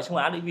chạm đam bởi chung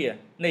án đi về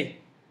nè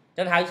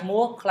chân hai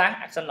múa class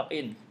action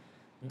login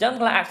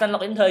chân là action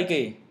login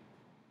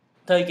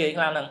thời kỳ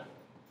làm nè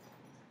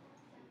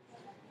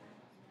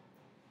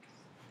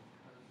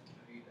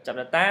chạm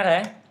data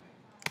thế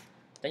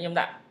cho nhóm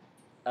đặt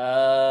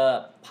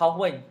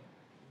PowerPoint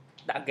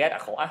đã get đã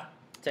khổ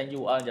trên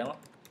dù chẳng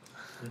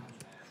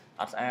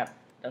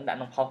đang đặt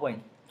nông PowerPoint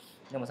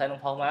nhưng mà sai nông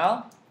PowerPoint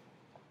máu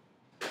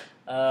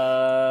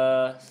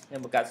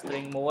nhưng mà cả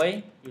string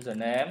muối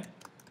username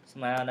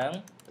smile nắng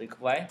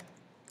request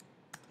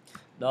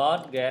dot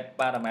get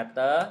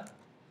parameter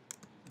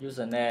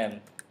username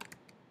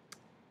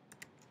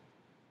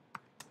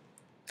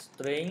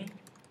string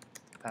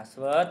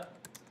password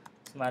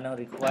smile nắng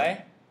request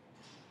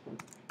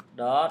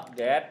dot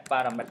get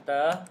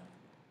parameter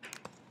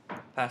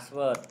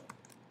password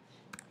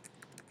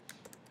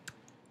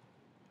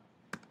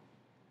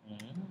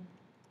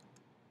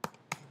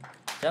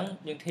chẳng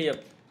nhưng thiệp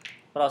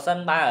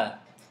percent bar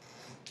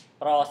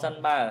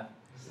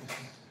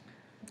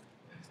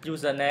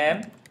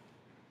username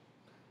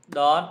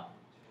dot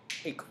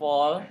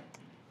equal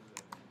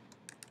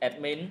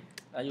admin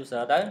user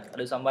tới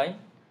được xong mấy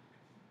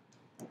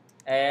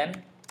and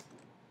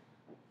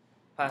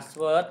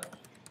password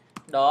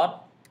dot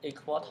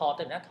equal thọt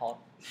thêm nhá thọt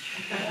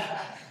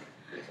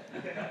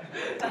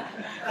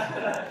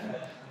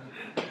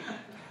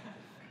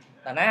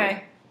là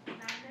này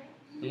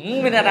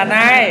mình là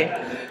này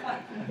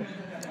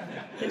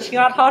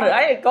chưa thọt được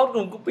ấy có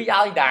cùng copy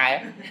out gì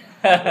đại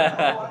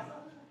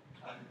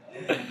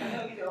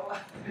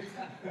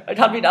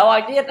thọt bị đậu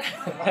ai biết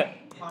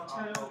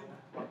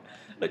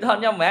thọt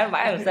nhau mẹ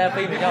bãi thằng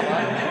selfie với nhau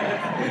mà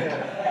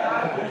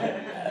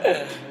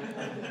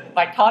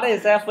bạch thọt đây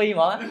selfie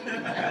mà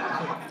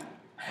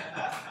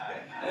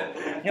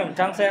nhưng mà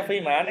trong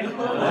selfie mà đấy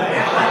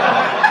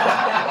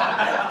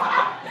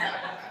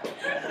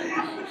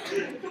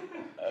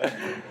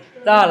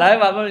rồi lấy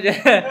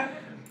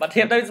và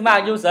thiệp tới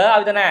smart user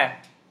alternate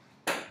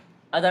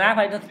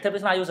phải thiệp tới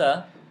smart user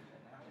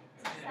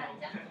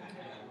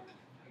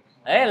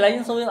ấy lấy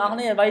những số lượng óc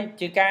này bây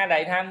trừ ca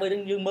đại tham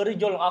mới dương mới đi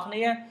vô lòng óc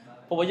này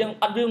của bây giờ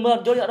ăn dương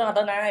mơ vô đó là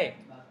tên này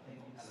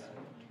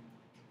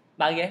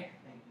bao ghế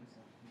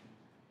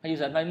hay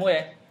user phải mua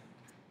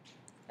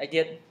ai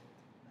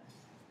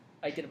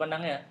chết văn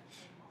đăng nè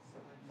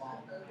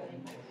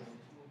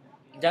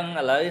chân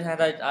là lấy hai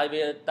tay ai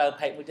bây tờ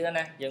phải một chữ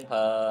nè dân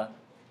phờ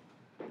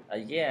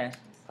ấy cái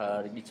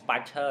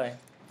dispatcher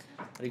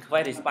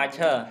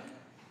requestdispatcher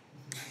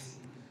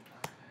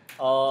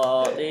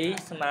đi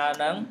smart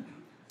nắng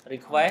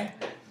request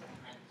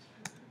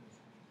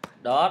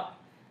dot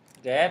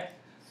get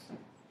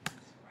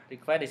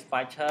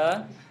requestdispatcher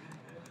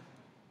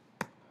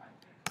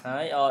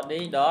hay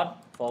đi dot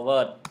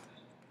forward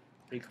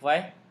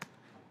request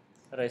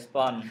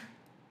response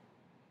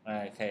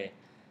ok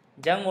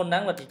chẳng muốn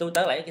nắng mà thì tôi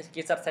tới lại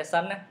cái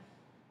session á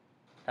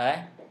đấy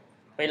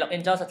về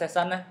login cho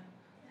session á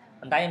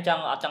anh thấy em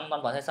trong ở trong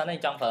toàn bộ session này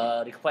trong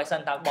phần request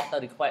tao bot từ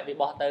request đi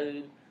bot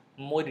từ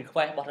môi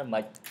request bot từ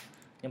mình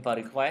nhưng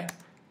phần request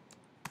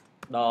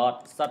dot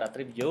set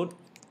attribute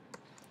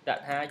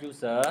đặt ha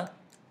user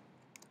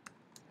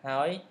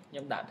hỏi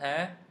nhưng đặt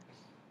ha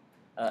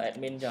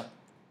admin cho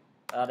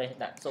ở đây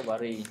đặt số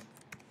bari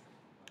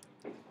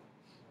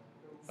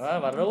đó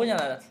và rú nha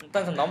là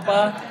tăng thành động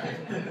per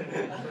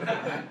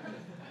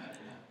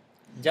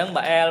chân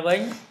bà e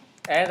với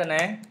e rồi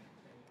nè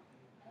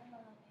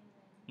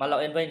mà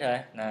login với rồi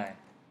này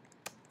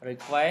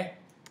request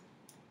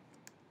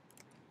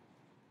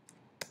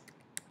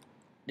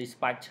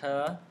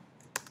dispatcher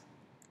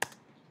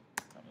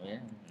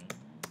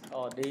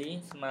đi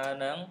smart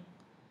nắng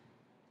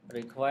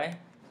request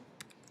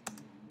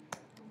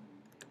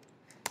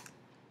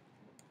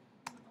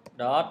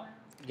dot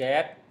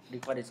get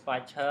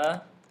RequestDispatcher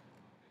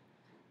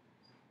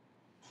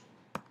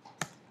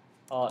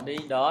đi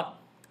dot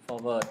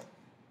forward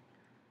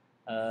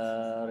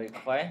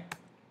request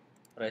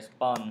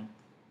response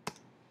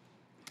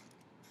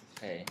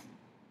ok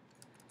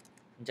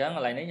chẳng là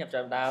lại nấy nhập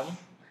cho đam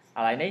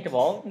lại nấy cho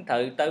bố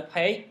thử tới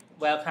page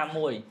welcome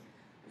mùi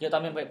cho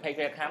tao mình page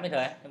welcome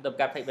thôi em tập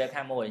cặp page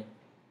welcome mùi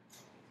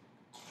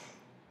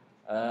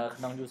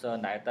non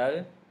user đại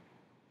tới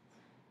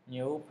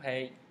new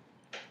page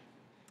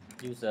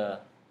user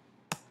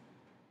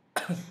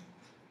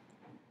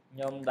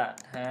nhóm đặt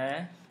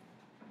há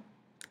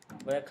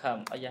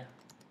welcome ở đây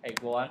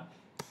A1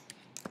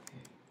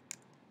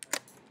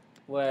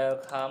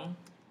 welcome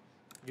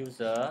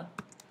user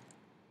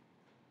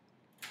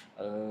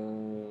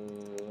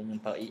nhưng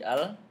per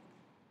IL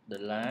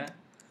là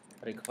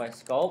request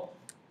scope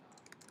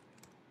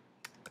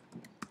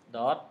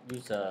dot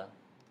user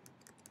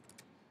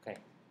ok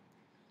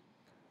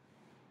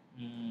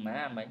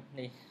má mấy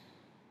đi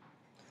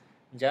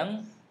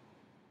dẫn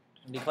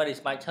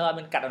RequestDispatcher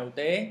bên cạnh đầu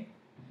tế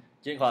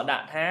chuyện gọi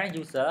đạn há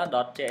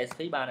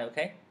user.jsp ba này ok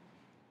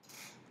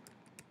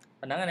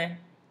phần nắng này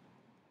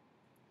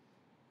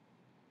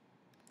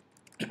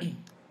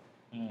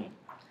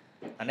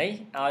anh ấy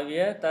ai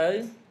vía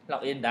tới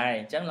login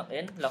đây chẳng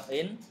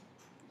login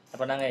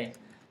apa năng này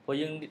phổ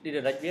dương đi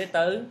direct viết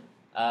tới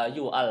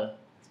URL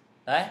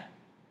đấy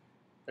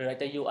direct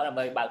tới URL là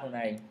bạn con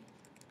này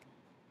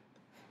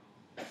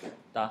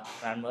rồi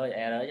run mới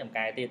error dòng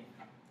càiទៀត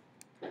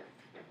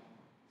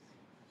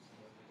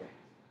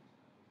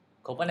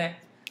cục đó nè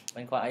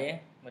mình qua ấy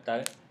mới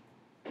tới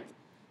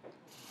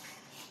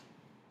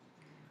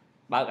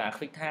bao cả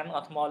click time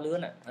nó mò lứa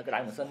nè ở cái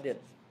đại một sân điện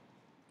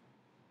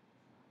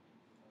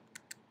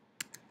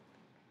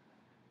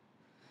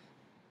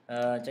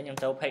cho nhầm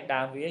châu page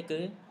down với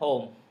cứ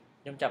home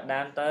nhầm chập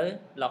down tới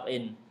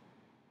login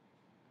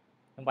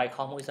nhầm bài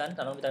không mũi sấn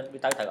nó bị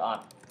tới thử on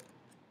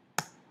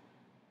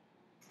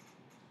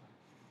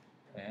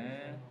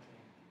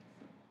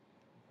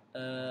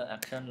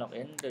action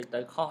login rồi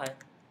tới khó hay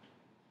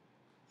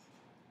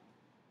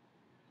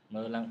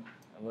mở lăng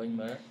vinh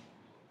mở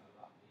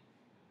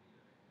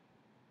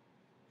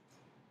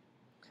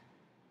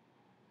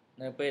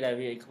nơi p đại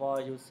vị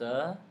for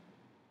user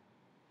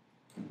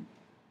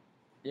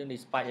dương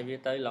dispatch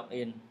viết tới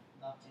login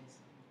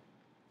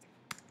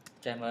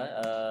chạy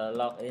mở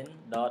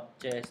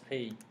login.jsp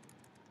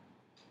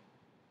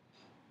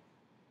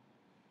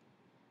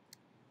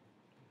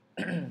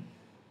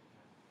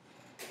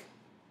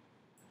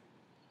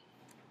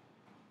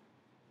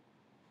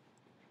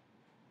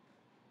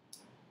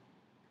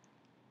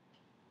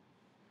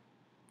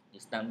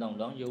Start đồng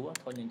đón vú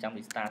thôi nhưng trong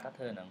bị start tắt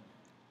hơn nè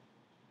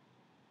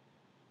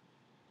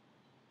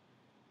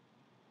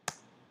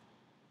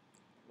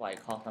vậy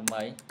khó thầm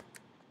mấy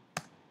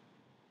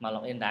mà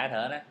login đã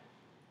thở nè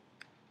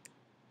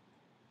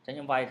tránh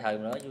những vay thời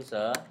nữa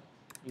user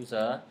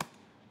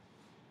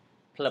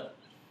flip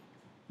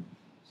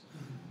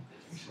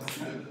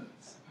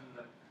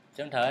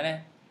chân thở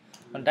nè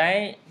còn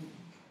trái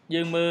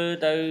dương mưa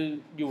từ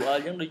dù ở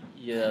những đi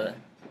giờ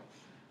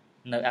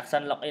nơi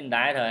action login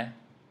đã rồi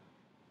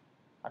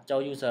cho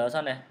user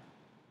sao nè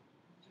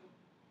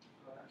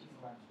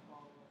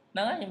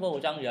nó nhưng vô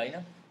trong vậy nó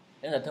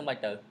để là thương mạch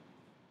từ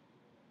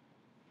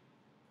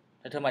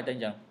thương mạch tên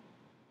chẳng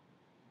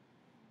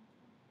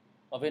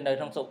ở bên đây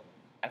trong sụp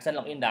action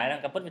login đại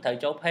đang cấp với thời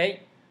chỗ page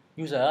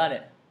user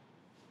này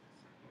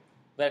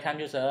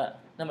welcome user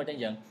thương mạch tên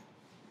chẳng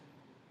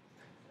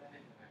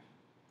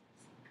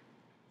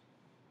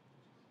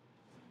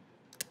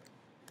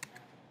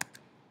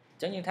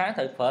tránh những tháng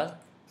thử phở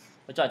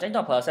chọn tránh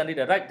cho phở send đi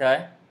direct rồi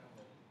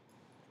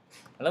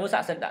lấy một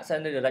sạc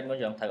send đi direct một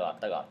trường thử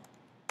gọn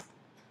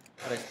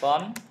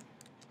response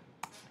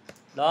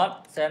dot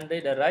send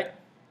đi direct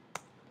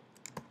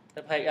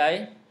cái page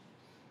ấy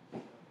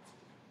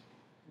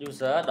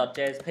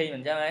user.jsp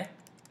mình chắc ấy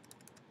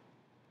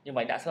nhưng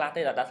mà đã slash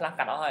đây là đã slash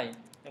cả đó rồi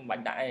nhưng mà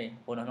đại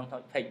của nó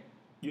không page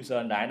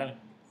user đại nâng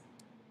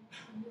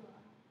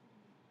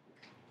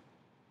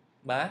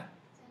bá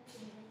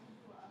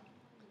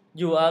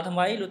URL thằng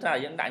mấy lúc nào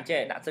những đạn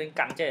trẻ đạn sinh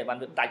cắn trẻ bạn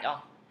vẫn đánh không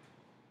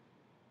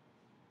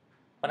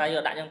còn này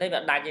giờ đạn chẳng thấy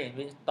bạn đánh gì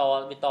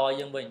vì to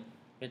dương bình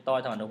vì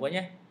to thằng đúng với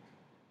nhé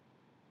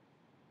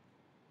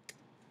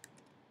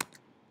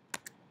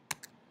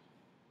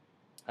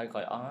hơi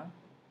khỏi ó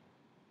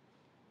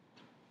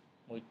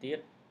mùi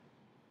tiết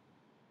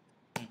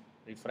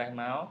refresh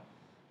máu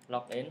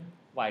login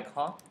vài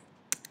khó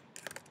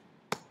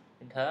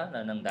thế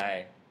là nâng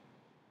đài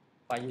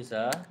file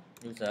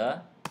user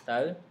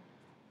tới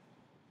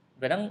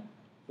về nó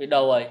bị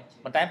đầu rồi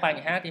còn tái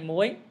bài hát thì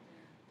muối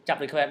chập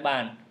request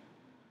bàn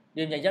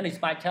dương nhận dẫn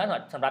dispatcher rồi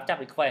sản phẩm chập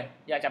request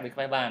ra chập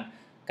request bàn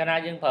cái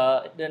này dương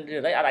phở đơn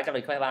đấy ở đây chập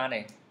request bàn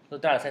này tôi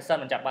ra là session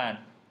mình chập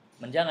bàn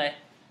mình chắc này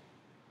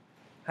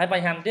hai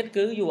bài hàm tiết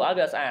cứ dù ở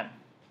việc sản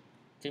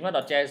chính là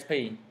 .jsp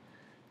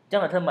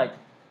chắc là thơm mệnh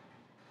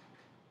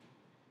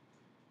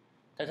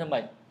thơm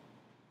mệnh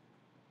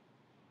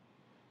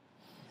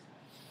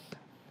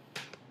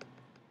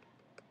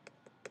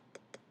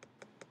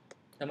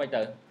thơm mệnh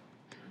từ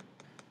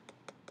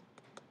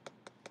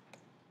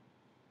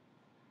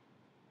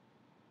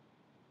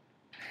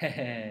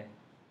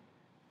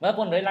mới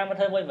con đấy làm mà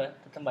thơ quên mà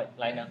thâm bệnh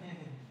lại nào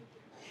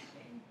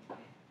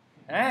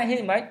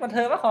hi mấy con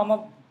thơ bác họ mà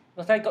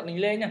xây cột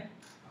mình lên nha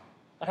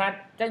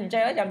ra cái mình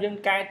chơi đó làm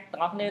dương cài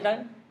ngọt nê tới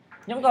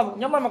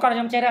nhóm mà con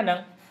nhóm chơi ra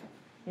nè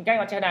mình cài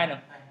ngọt chơi đài nè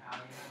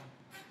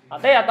ở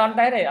đây là toàn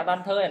tay này ở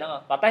toàn thơ này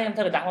nó vào tay em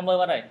thơ được đặt mơ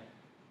vào đây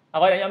ở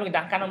vậy là nhóm mình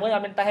đặt căn mới ra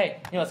bên tay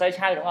nhưng mà xây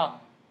sai đúng không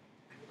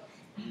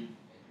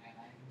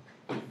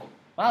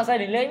mà xây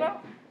đỉnh lên mà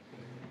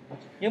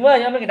nhưng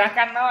mà mình đặt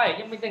căn thôi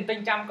nhưng mình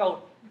tình trăm cầu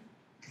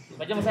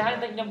mà cho mình sẽ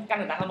thấy nhưng căn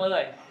được đặt mơ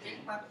rồi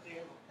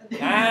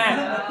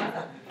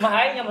mà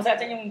thấy nhưng mà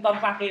sẽ nhưng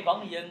toàn pha kia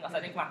vẫn dừng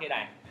sẽ trên pha kia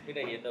này cái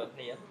này hiện được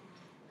thì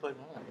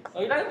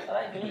đấy ở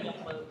đây cái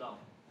nhóm mơ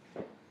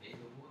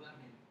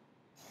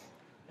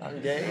rồi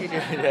dễ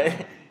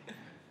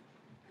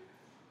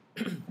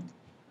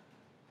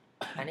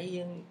anh ấy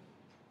dương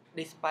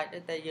dispatch tới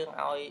tay dương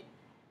oi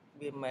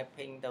viêm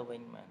mapping tàu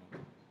mình mà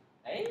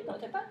ấy tôi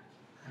thấy tắt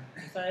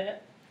xây đấy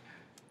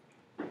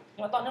nhưng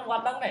mà toàn trong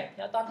hoạt động này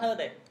cho toàn thơ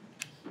này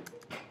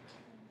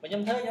mà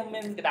nhầm thơ nhầm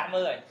mình cái đạm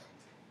mơ rồi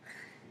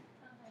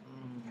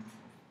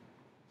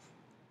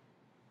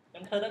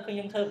nhưng thưa đó khi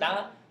nhưng thưa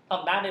đã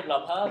không đã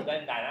developer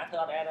rồi đại nó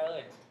thưa error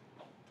rồi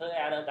thưa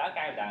error đã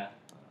cài đã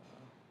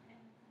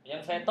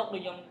nhưng xe tốt đi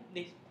nhưng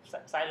đi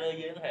sai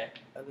lơi dưới có thể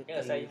nhưng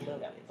mà xây lơ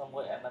cả không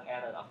có em đang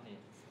error đó thì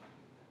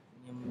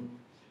nhưng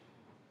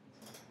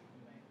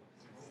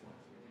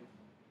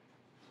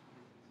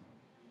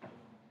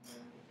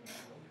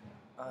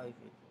ai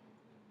vì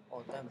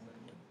ô tem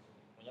mình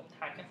giống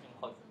thay cách nhưng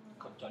khỏi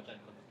khỏi trò chuyện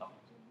khỏi tóc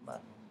bạn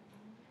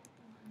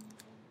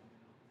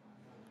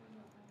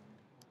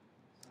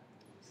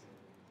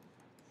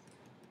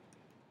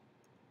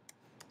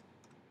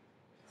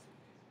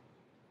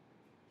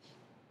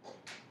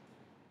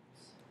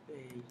về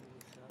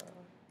user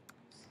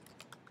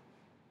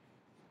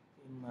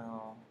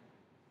email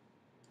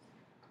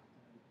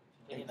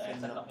thì là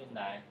sẽ lọc hiện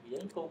đại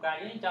những cô cái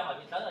với cho mà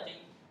đi tới là trên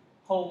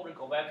home rồi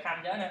của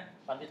webcam chứ nè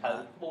bạn đi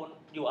thử buôn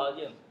dù ở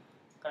gì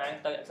cái này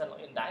tới sẽ lọc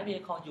hiện đại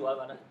vì không dù ở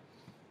vào đây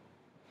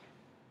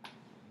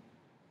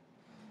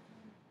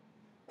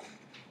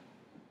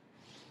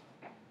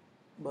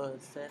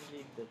percent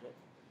redirect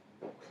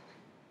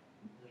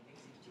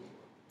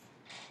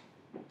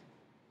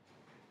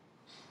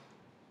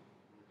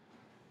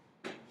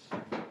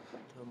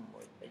thơm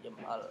mỗi cái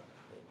dùm ở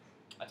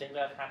trên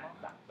webcam đó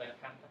đặt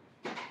webcam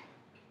đó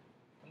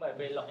bởi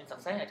vì login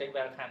success ở trên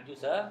webcam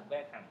user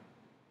webcam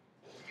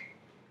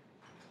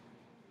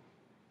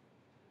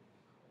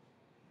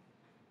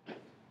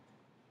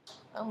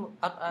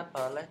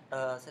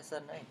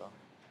session này có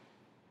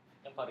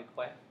nhưng vào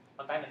request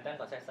còn tay mình tên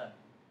vào session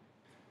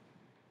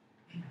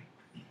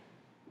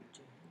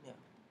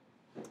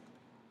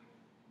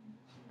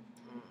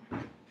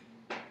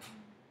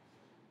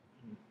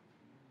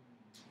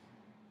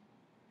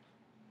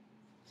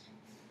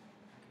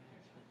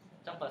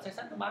trong phần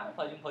session nó bán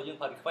phần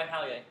request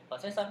how vậy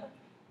phần session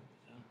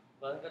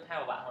với cái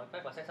theo bạn hồi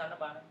cái phần session nó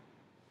bán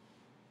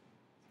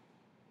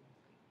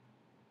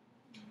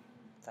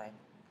tại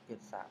việc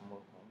xả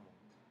một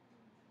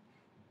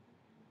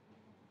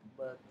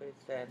bơ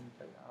percent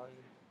tới ơi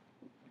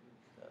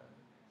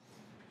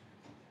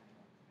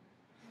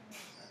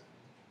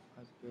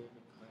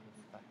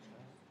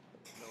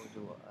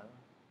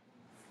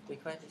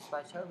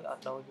RequestDispatcher bị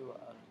auto vừa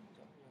ở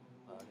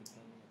ở cái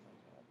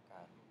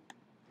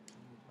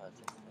ở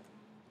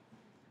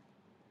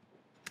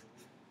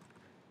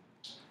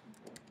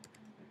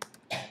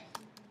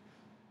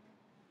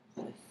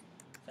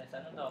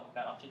session nó đâu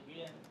cả option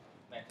view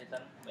mẹ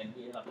session mình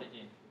đi làm cái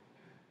gì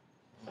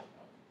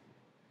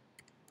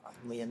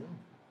miễn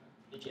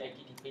đi chỉ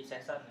HTTP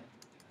session này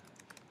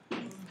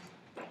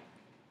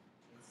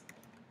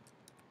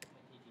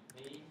HTTP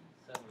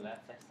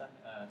serverless session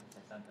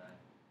session rồi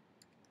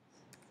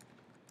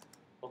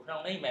một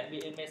trong này mình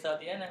bị measure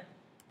tí này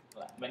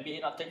mình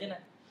bị object chứ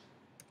này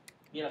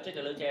bị object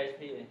từ lưu che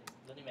thì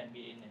giống như mình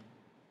bị này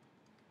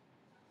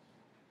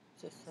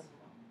session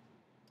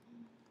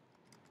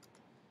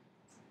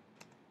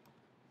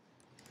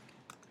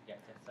get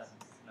session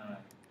nào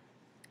này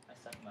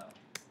access màu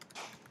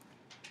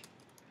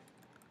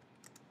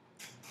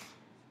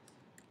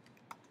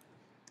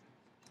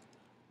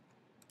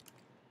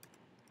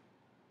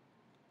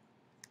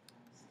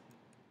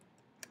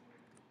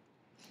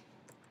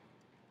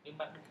nhưng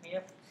bạn được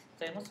nghe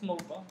xem nó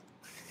smooth quá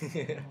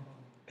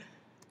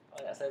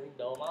ôi đã xem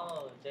Windows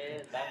mà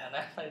chơi đang là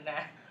nó hơi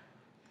na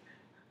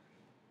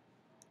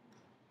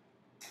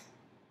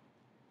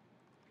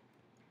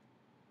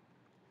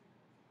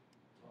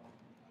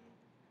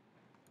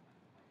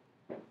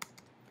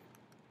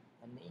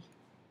anh ấy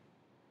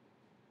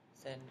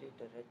send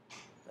redirect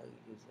từ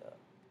user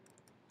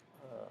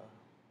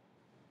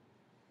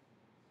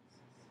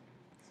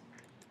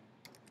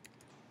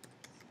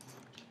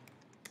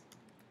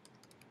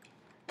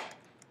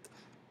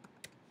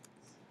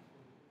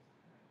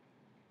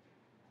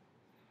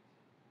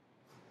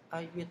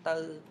ai viết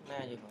từ nè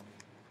vậy còn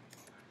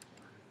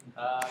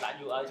lại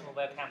vừa ở một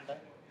webcam tới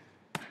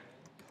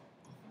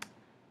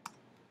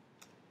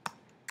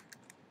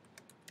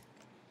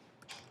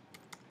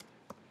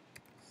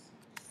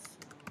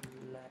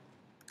select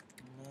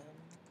name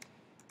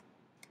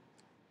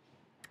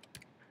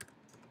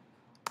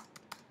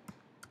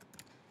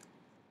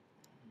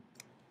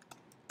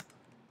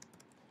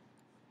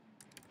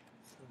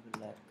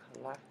select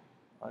class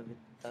ai viết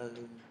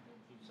từ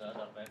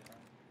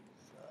user.webcam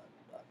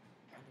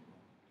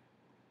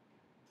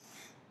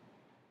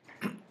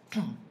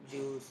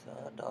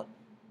user.jsp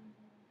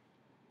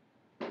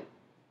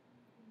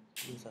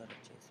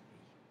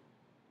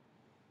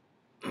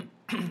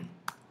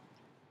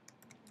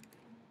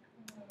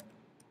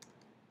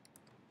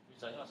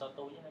user là sao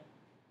túi chứ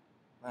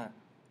này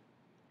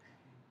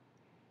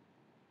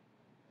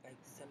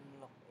action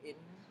login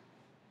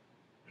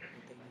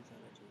tên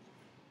user.jsp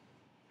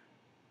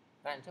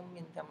bạn trong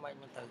mình chăm mình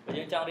từ bây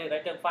giờ trong đi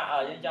đấy trong file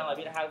ở bên trong là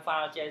biết hai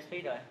file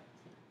JSP rồi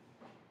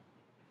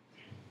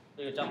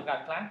từ trong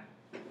cả class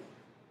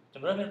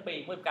chúng rất bên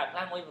pì mỗi cả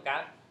class mỗi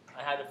cả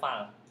hai được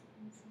file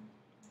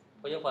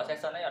bây giờ vào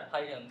session ấy là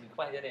thay đường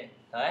quay ra đây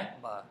đấy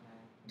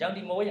trong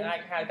đi mỗi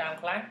ai hai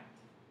tam class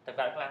tập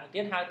cả class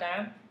tiết hai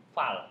tam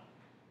file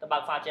ta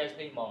bạc file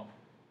JSP mong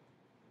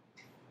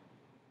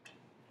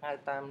hai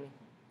tam đi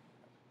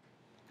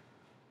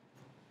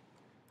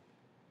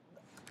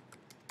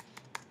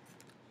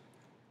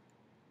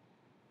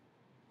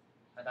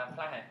hai tam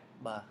file này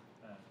bà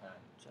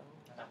chấm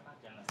hai tam file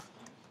chẳng là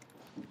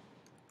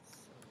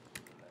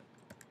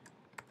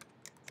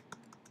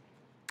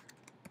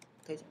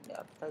thế để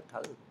tới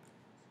thử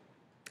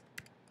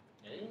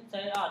vậy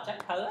sẽ chắc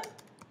thử ấy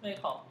đây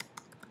khó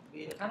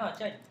vì khá là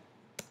chơi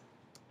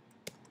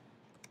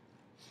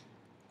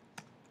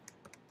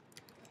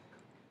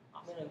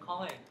bên đường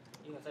khó này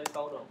nhưng mà sẽ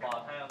câu được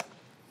bò theo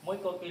mỗi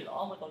con kia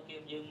lỗ mỗi con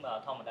kia dương mà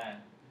thông mà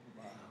đàn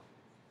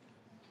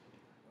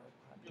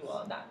dù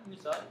ở đã như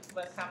sợ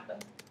về khăm đó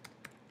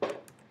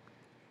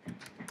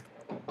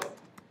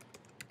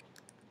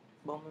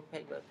bom mình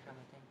phải vợ khăm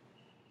thế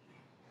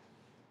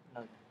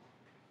là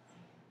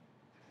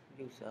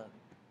user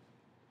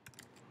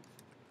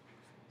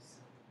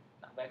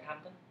đặt về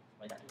khăm đó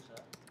mày đặt user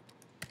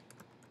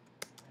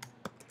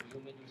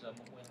dùng bên user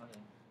một quen thôi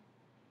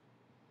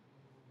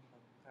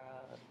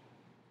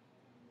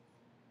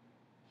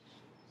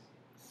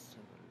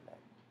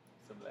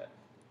select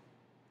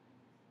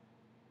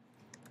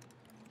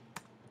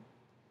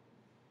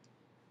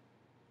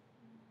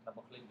ta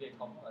bật link về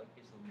không ở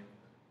cái số người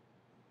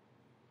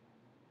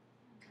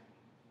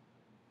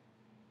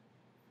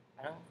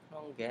anh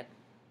không get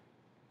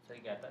xây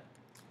get đấy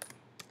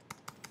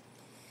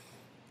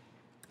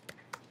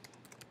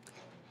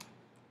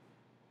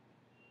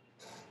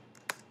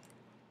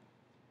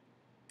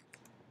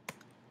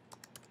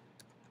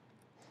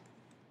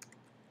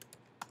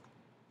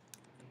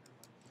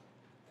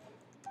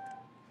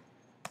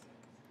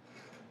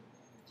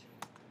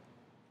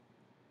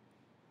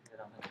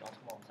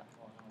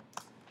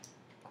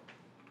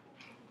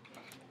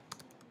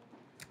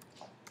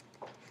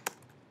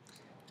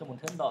cho một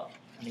thêm đợi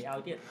để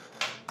ao tiện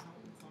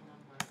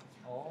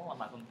ố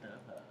mà không thở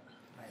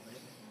này với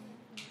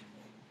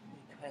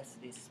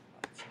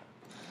RequestDispatcher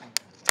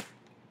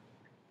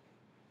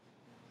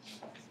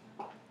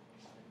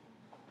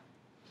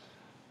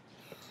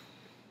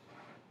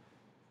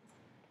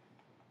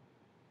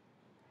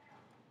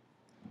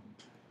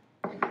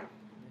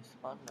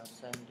response là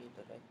send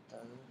redirect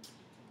tới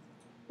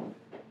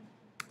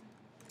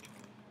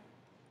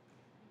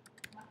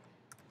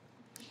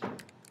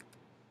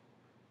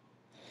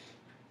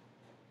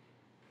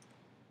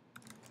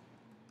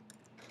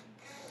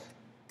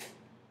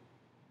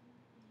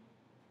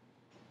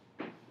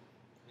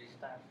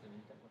restart từ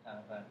một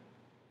thằng và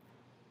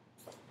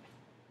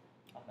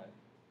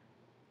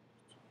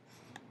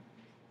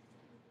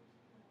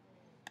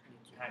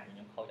hai của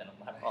nhóm khâu cho nó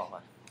bắt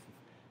rồi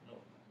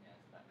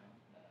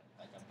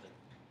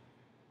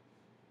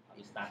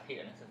start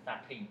thì nó sẽ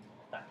start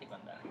thì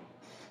còn đã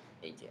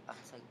ý chỉ áp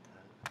xây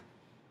thử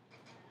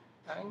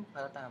anh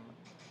phải tạm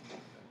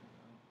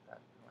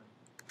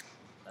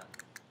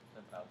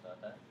vào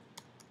tới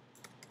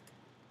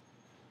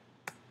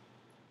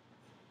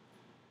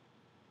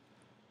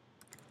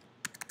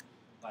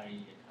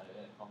vài thử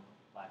không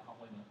vài không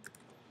quên nữa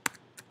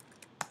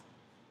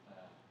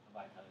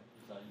vài thử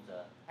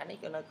user anh ấy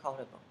cho nó không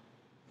được không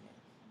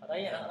ở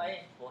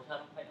đây của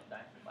thân phải động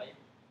đại vậy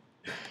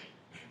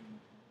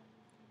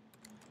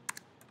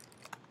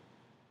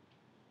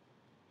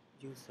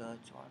user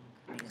chọn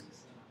client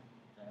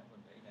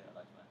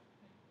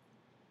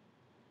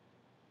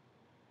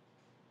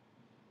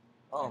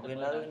cái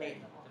nơi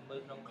này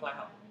mưa trong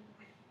cloud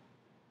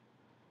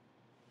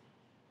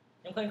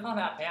nhưng khơi khó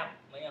đạt em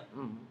mấy em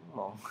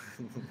mỏng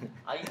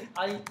ấy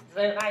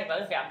rơi ngay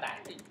với phèm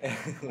đại thì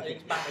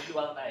ấy bằng cái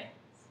viewer này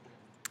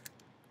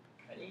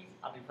ấy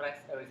refresh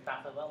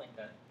restart server mình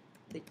tới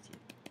thích chị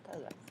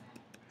tới rồi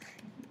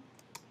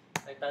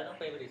đây tới nó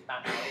phê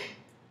restart rồi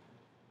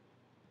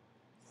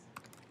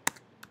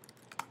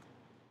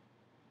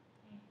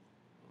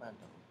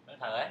nó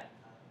thở ấy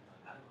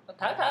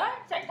thở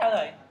tránh thở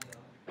rồi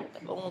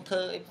ông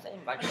thơ em sẽ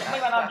bạch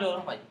mấy bạn làm vô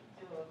không phải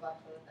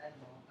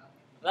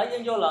lấy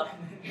dương vô lần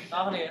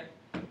đó cái gì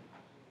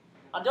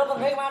anh vô con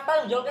thấy mà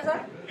tới vô cái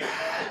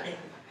gì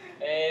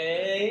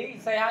ê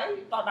xe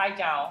ấy to tay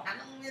chào anh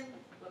nhiên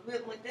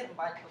việc mới tên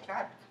bạch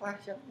cát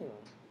class chấm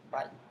hiểu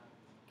bạch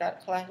cát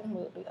class cũng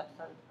mượn đối đặt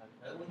sân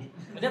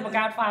thế mà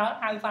cao pha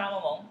hai pha mà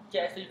mỏng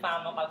che si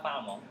pha nó bao pha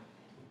mà mỏng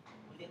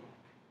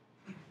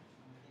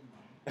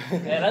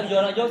để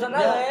nó vô sân đó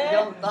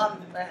vô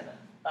con đây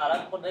ta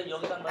đó con đi vô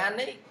cái sân đó anh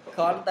ấy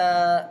còn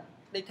ta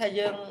đi thay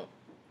dương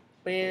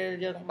pe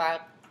dương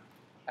bạc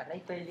anh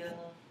ấy pe dương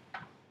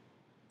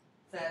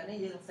sen ấy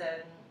dương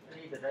sen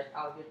đi từ đây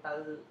ao cái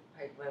tư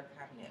hay về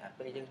khăn nè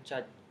pe dương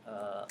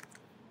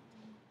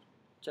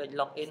chơi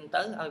login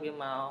tới ao cái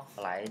màu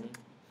lại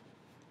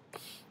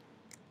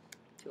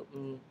chụp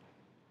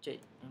chị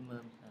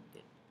mơm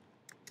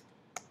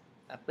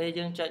pe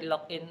dương chơi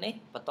login ấy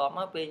và tóm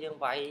á pe dương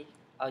vậy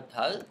ở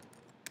thử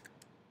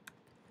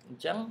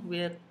chẳng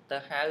việc từ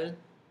hai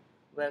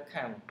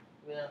welcome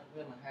về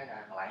mà hai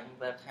là lại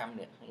welcome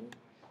nè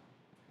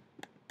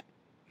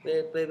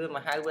về mà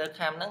hai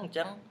welcome nó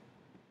chẳng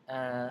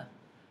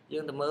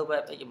dương từ mơ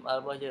web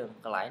HTML bao giờ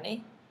cái lại này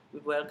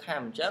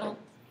welcome chẳng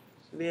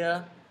bia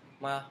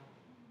mà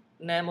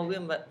nè một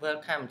viên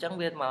welcome chẳng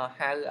viên mà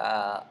hai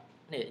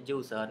này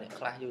user này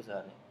class user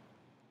này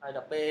hay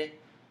là p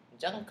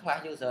chẳng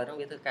class user trong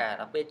viên thư cả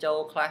là p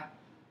châu class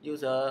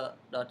user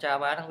đó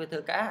Java trong viên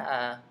thư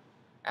cả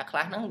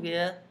class nó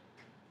viên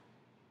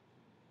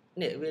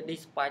nè viên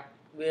dispatch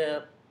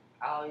viên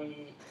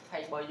ai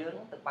hay bao nhiêu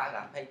từ ba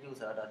gặp hay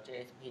user đó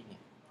JSP này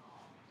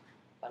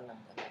ban năng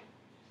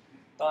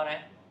to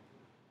này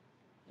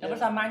nó có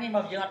sao mai nhưng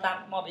mà giờ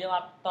tạm mà giờ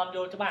toàn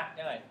vô cho bạn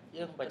như này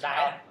dương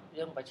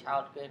phải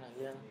chào kia là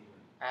dương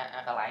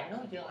cái lại nó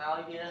dương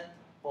ao kia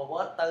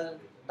forward từ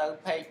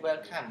page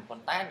welcome còn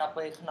tái nó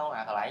page không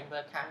cái lại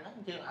welcome nó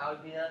dương ao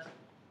kia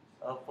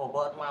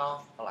forward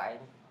mau cái lại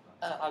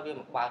ao kia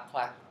một ba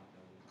class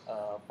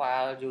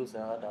file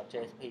user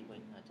 .jsp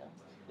mình là chẳng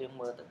dương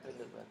mơ từ cái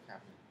được welcome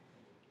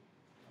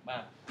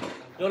mà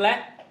vô lên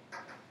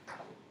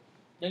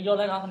dương vô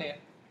lên không nè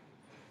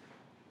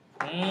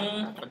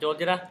vô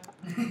chưa đó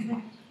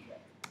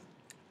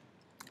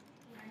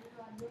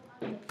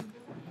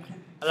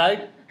lấy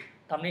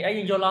thầm đi ấy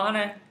dương vô lo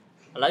nè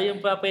lấy dương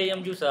PHP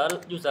em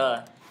user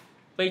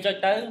pi cho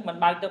tới mình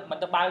bao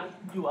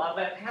user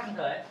webcam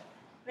rồi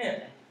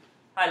nè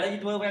phải lấy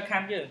user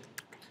webcam chứ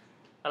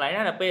lấy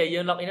nó là pi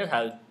dương login nó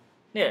thử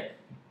nè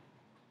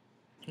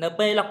np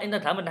login nó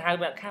thử mình hai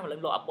webcam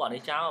mình lộ bỏ đi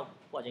cháu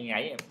bỏ cho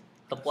nhảy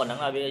tập quần nó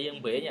là bây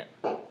dương vẽ nhỉ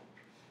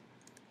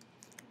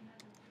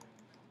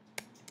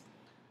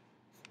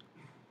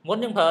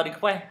muốn những per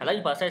request lấy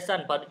những per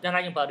session per cho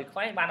nên những per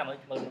request ban là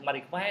mà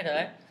request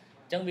thôi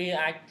chẳng vì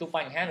ai chụp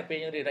ảnh hay là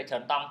như thì lại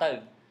chọn tòng từ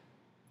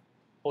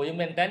hồi như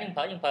mình đến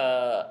những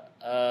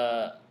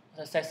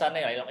session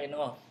này lại login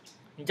đúng không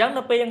chẳng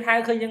nó p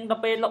hai khi những nó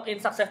p login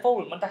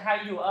successful mình ta hai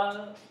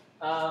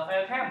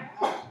webcam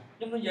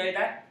nhưng như vậy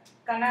đấy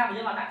canal bây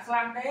giờ mà đặt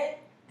slang thế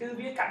cứ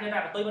viết cắt như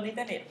này là tôi bên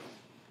internet này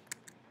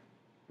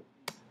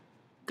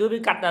cứ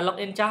viết cắt là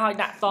login cho hơi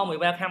đặt to 10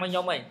 webcam anh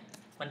nhau mình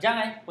chắc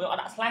ấy bây giờ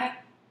đặt slash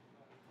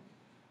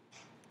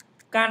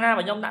canal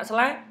và nhóm đã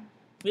slash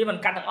vì mình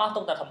cắt thằng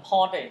auto từ thầm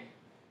port này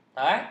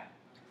đấy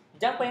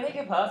chắc bên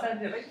cái phở xem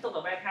thì lấy tục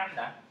là webcam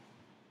đã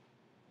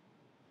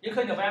nhưng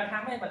khi được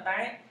webcam ấy mình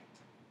tay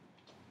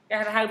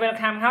cái hai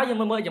webcam háo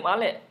nhưng mới chụp ở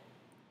lệ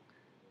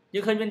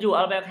nhưng khi bên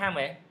user webcam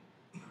ấy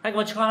hay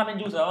còn cho bên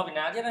user ở Việt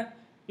Nam chứ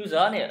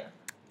user này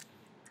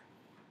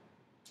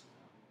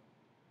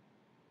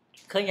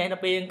khi nhảy nó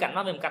pin cạnh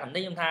nó mình cắt thầm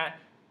đi chúng ta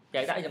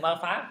chạy ra chụp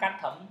phá cắt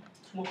thầm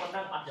mua con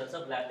đang ăn giờ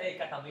sớm là tê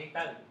cắt thầm yên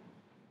tư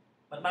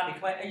mình ban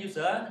request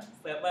user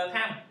về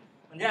webcam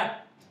mình chưa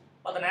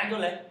bắt tay vô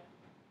lên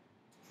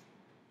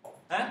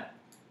hả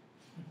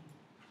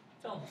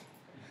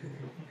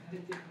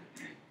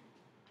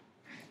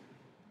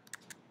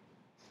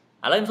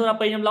lên số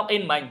API em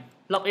login mình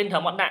login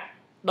thằng bọn đại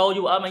đồ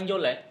user mình vô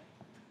lên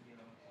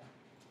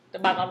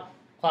các bạn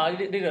khỏi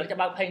đi được cho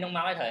bạn pay nông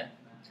máu ấy thôi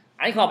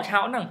anh khỏi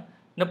cháo nè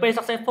np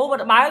successful và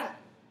đã bán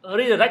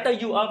redirect tới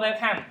user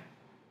webcam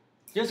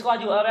chứ coi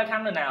user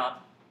webcam rồi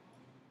nào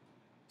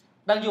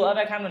đang user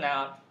webcam rồi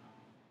nào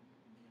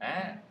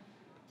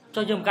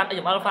cho dùng cắt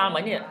dùng alpha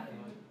mấy nhỉ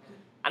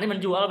anh ấy mình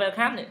user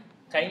webcam này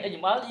thấy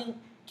dùng mới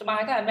cho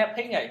ba cái em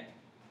thích nhỉ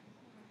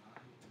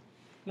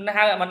mình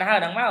hai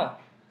đằng mau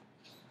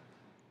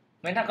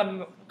mình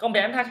thằng con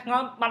bé thằng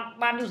ngon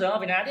ban user ở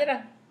Việt Nam biết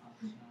á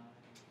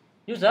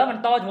user mình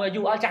to thì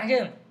user chẳng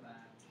chứ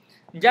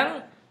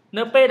chẳng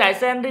np đại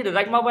sen đi được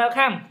gạch mau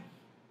webcam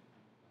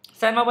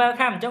sen mau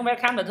webcam chẳng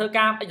webcam là thơ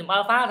cam dùng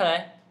alpha thôi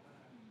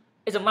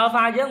dùng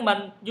alpha với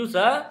mình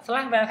user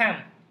slash webcam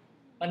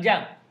mình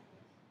chẳng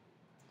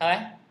đấy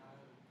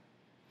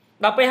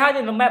đọc p2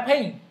 thì nó map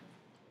hình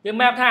việc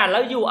map thả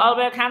lấy user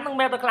webcam nó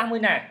map class 10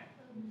 này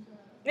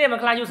nè mà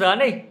class user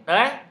đi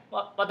đấy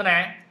bọn tao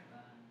nè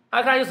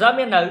hai class user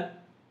miền nữ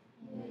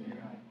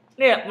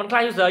nè mình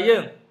class user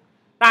dương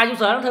ta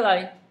user nó thưa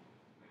ấy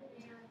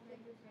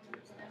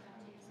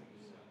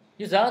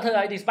user nó thưa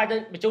ấy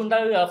dispatcher bị chun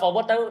tới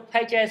forward tới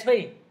page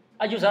JSP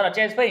user là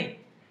JSP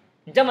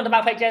chứ mình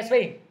ta page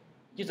JSP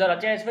user là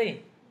JSP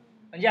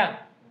anh chưa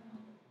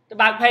cái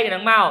bác page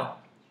đằng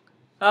màu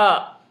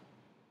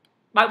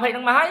bác page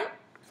đằng màu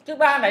thứ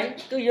ba này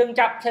cứ dừng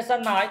chập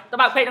session nói ta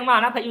bác page đằng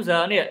màu nó page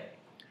user nè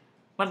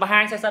mình bảo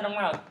hai session đằng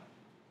màu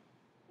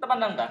nó bắt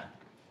nâng ta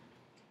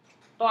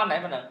toàn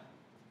này mình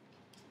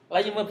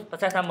lấy những mưa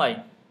session mấy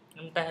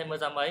chúng ta hay mưa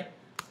ra mấy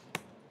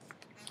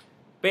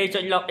p cho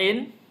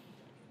login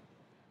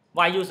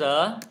y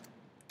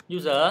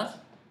user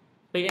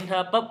p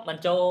enter pub mình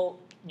cho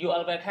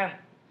URL webcam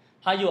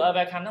hai URL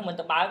webcam nó mình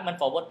tự báo mình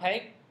forward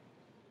page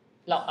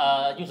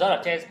user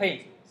là JSP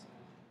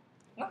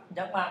nó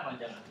giống ba mà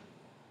chẳng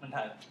mình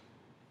thử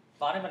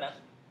có đấy mình ạ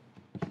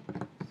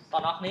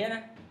còn nó nía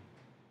đấy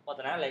còn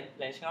từ nãy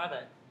lên nói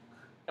rồi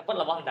cái bất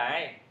là bọn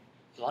đại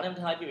lõ em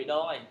hơi bị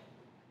đôi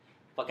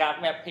và cả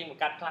map khi một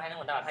cắt client nó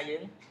còn đang thay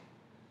dính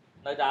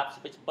nơi đạp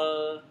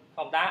speaker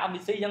phòng đá âm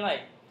DC giống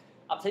này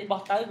âm DC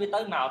bó tới với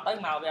tới màu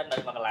với anh đợi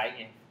mà lại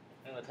nhỉ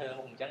nhưng mà thương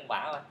một chân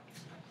bả thôi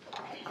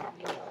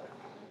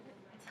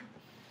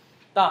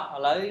to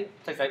lấy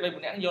sạch sạch bay một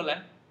nén vô lấy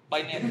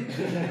bay nè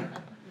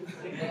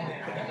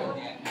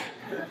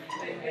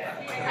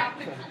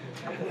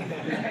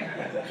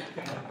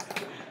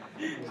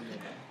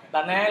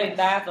đàn na lên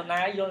ta tuần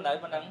na vô lấy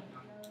mà nắng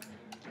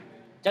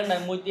chắc là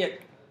mùi tiệt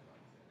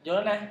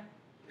vô này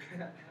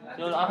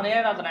vô đó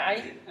thế là tuần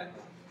nãy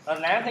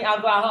tuần nãy khi ăn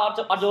qua họ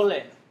vôเล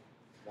ย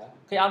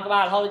khi ăn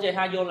qua thôi chơi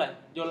hai vô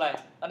lại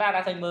nó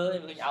đang thành mơ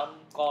thì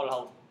ăn co là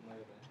hậu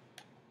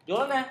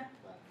vô nè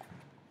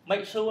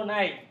make sure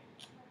này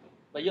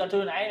bây giờ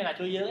chui nãy là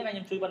chui dưới này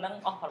nhưng chui bên đắng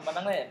phần bên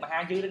đắng này mà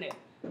hai dưới đấy nè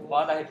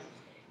bỏ đây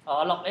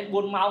ở lọc đến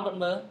buôn mau còn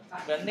mơ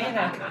đến nét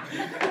nè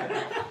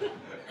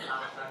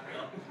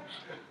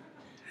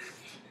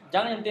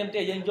chẳng em tiêm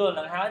tiền dân chuồn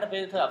là hái là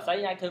bây giờ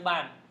sấy ngay thứ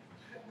bàn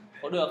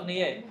có được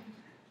đi ấy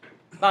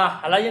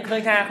và lấy những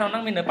khơi kha không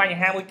năng mình được bành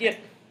 20 tiết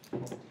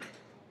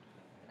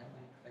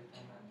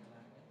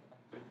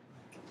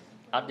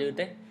ở dư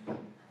thế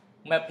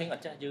mapping ở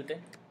trên dư thế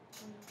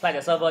lại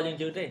cả server nhưng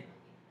dư thế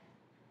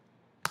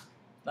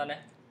đó này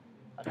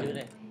ở dư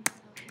đây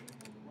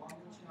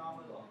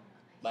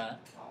bà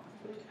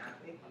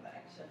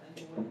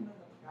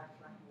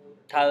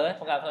thờ ấy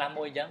không gặp làm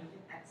môi chứ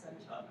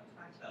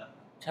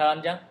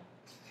trơn chứ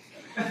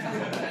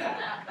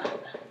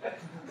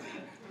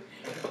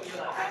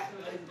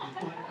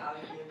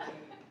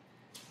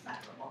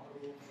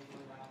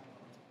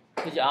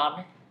cái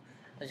chọn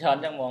đấy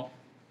trơn chẳng muốn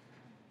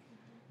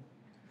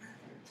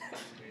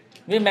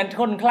vì mình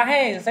khôn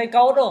khai xây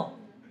câu đâu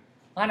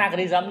hoa nào cái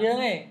đi dám dưới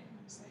này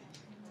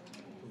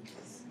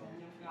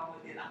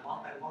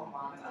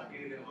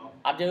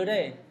ăn dư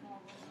đi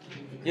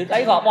dư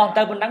ấy gọi bò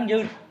tay vẫn đang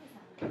dư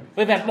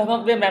vì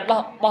mẹ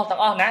bò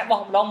tao nè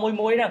bò lo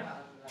mùi nè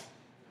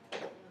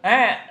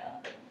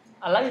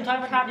lấy điện thoại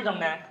mới tham đi dòng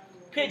nè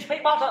khi phải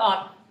bò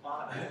tao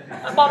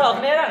bò được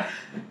thế nè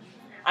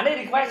anh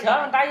đi quay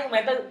chở tay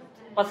mẹ tự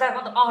và xem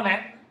có tao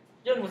nè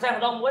chứ một xem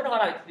đông muối nó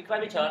gọi là đi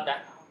quay bị chở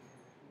đã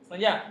thấy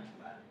chưa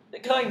để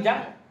khơi hình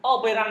trắng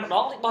về rằng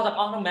đó thì bò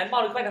tao nó mẹ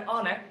bò đi quay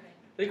tao nè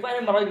đi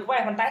quay mà rồi đi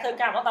quay phần tái thơ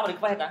cam đó tao đi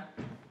quay hả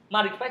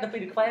mà đi quay tập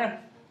đi quay nè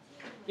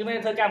nhưng mà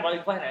thơ cam rồi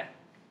đi quay nè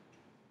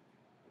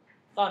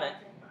to này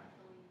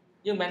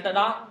nhưng mình tới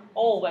đó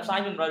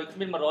website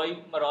mình mà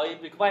rồi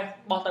việc quay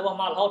bỏ tới bỏ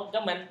mà là thôi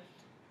chắc mình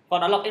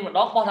còn nó lọc in một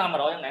đó bỏ ra mà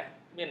rồi nè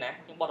bên nè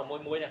nhưng bỏ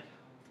được môi nè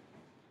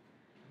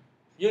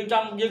dương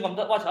trong dương còn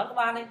tự qua sở các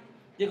bạn đi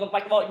dương còn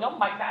bạch bội nhóm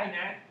bạch đại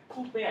nè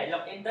về ảnh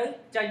lọc in tới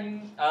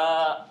tranh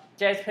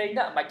che phim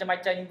đó bạch cho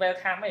bạch tranh về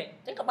cam ấy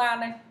chắc các bạn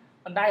này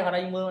còn đây vào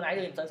đây mưa nãy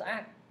thì mình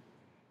sẽ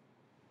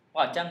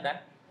còn chân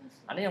đã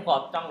anh ấy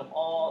còn trong lục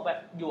o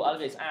dù ở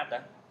về xa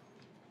đã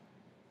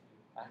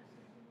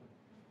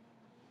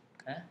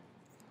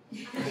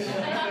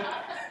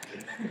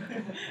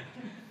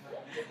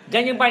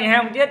tranh những bài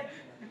 2 tiết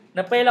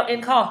là p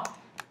login kho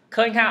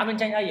khơi hạ bên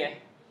tranh ai vậy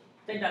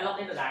tranh là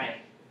login từ đài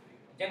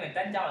tranh mình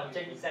tranh cho là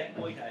tranh bị xanh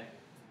môi rồi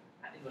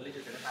anh vừa lên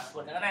từ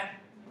password nữa nè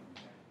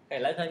cái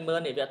lấy hơi mưa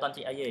thì việc toàn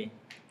chị ai gì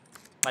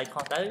bài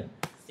kho tới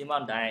thì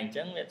mòn đài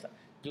chẳng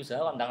user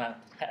còn đang là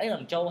hãy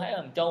làm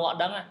trâu họ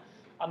đắng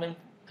ở bên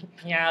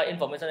nhà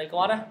information đây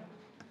có đó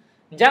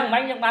chẳng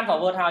mấy những ban phỏ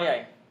vừa thao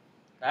vậy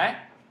đấy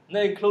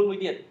nên include mới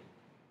tiền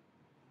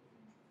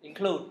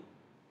include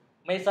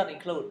method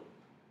include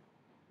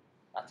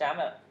đặt chám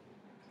là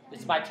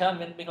dispatcher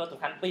mình có tụi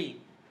khăn pi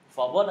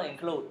forward là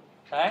include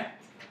đấy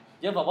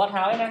chứ forward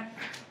thao ấy nè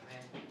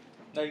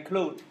nên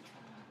include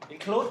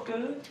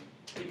cứ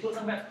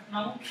include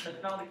nó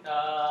được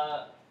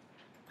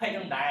pay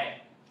trong đài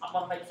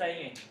upon pay say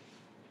này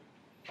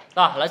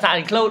rồi lấy xài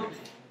include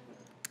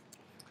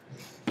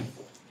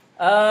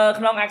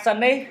không action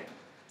đi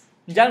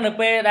chẳng được p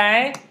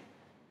đấy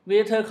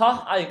vì thư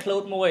khó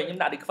include mùi nhưng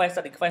đã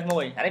request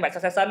mùi anh ấy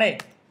bạch session này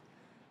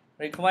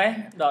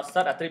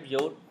request.set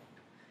attribute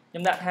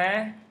nhưng đã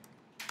thá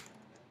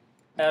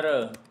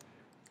error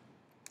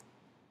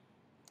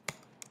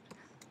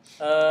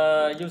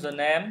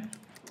username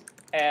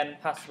and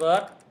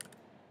password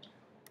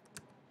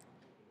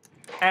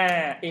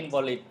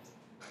invalid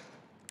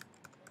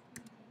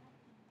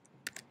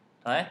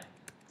đấy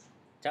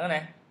chẳng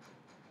này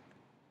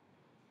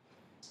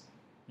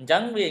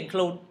chẳng vì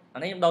include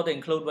anh ấy đâu thì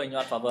include về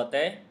nhọt forward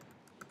thế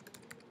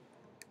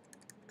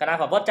cái nào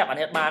forward chạm anh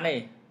hết bàn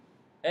này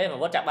đấy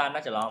forward chạm bàn nó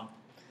trở lòng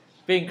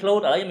vì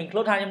include ở đây mình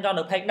include hai em cho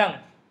được page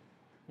đăng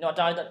nhọt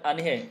cho anh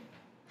ấy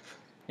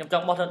nhưng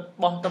trong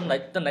bottom đấy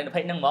được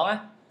page đăng món á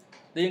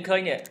đi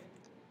khơi nhỉ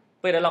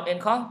về để login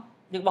khó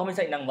nhưng mình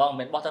sẽ đăng món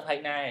mình bottom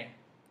page này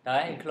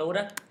đấy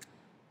include đó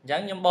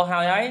chẳng nhưng bo hào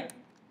ấy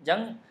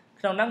chẳng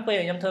trong năng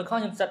về nhầm thơ khó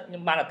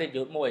nhưng bàn là tiền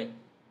dụ mùi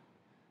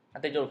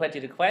anh tiền dụ phải chỉ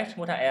request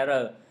mua thằng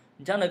error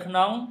chẳng nơi không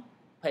nóng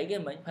thấy cái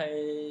mình phải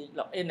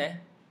login này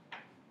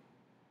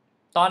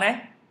to này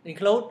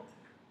include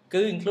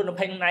cứ include nó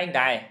page này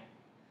đài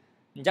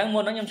chẳng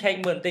muốn nó nhầm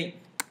change 10 tỷ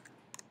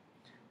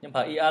nhầm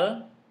phải el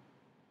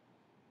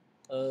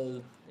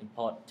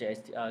import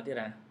JSTR tiếp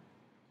ra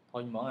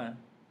thôi món à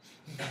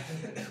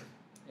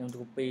nhầm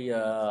copy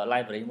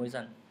library mới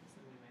dần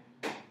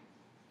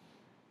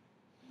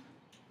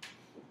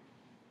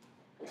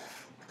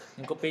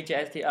mình copy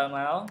JSTL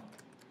máu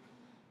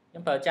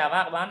nhưng mà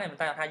Java các bạn này mình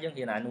ta hai dương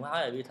thì này đúng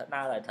hỏi là vì thật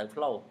ra lại thử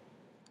flow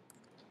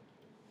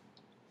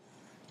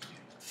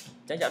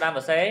chẳng chọn đam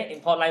và xé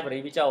import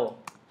library visual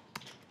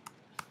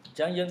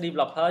chẳng dương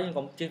developer nhưng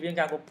còn chưa viên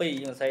ca copy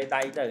nhưng xây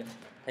tay từ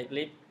thầy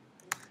clip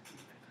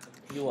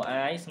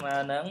UI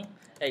mà nắng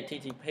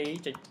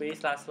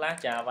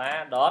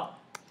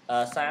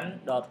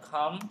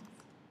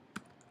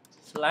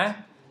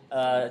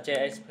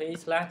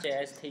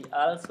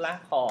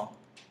http://java.sun.com/jsp/jstl/core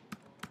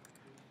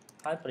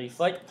ហើយ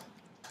prefix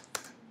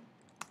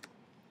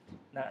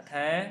ដាក់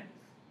ថា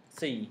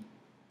C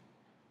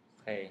អូ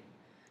ខេ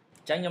អ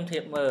ញ្ចឹងខ្ញុំធៀ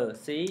បមើល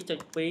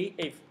C.2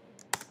 if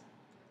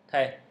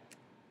ថេ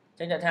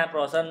អញ្ចឹងដាក់ថា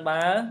process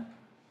បើ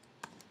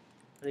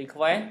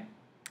request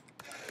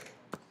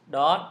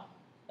dot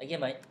អីគេ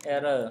មិន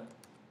error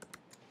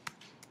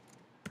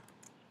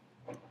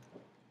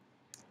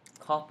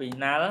copy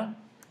null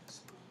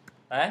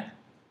ហ៎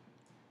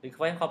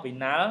request copy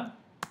null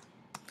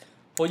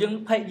ព្រោះ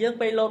យើង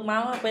ពេល load ម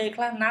កពេល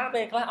ខ្លះ null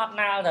ពេលខ្លះអត់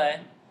null ទេ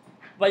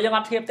បើយើងអ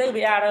ត់ធៀបទេ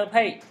វា error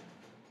page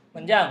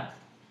មិនអញ្ចឹង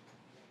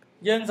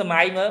យើងសម័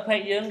យមើល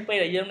page យើងពេល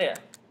ដែលយើងនេះ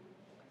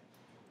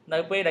នៅ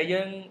ពេលដែល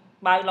យើង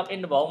បើក login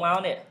ដំបូងមក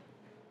នេះ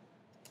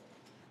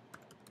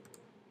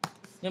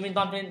ខ្ញុំមិនត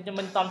ន់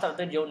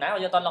ទៅ view ណា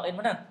យកតន់ login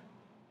ហ្នឹង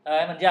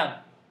មិនអ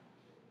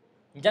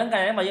ញ្ចឹងកា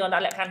លណាបើយើងអត់ដា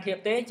ក់លក្ខខណ្ឌធៀប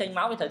ទេចេញម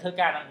កវាត្រូវធ្វើ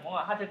ការហ្នឹងហ្មង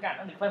ហើយធ្វើការហ្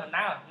នឹង request មិន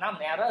ណាមិ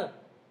ន error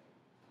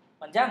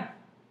មិនអញ្ចឹង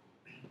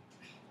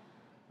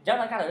ដ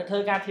ល់ការធ្វើ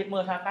ការធៀបមើ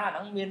លថាតើអាហ្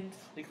នឹងមាន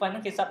request ហ្នឹ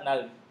ងគេសិតនៅ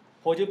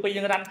ព្រោះយើងពេល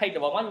យើង run page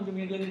ដំបូងមកយើង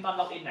មានតន់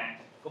login ណា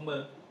កុំមើ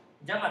ល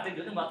អញ្ចឹងអាទិញ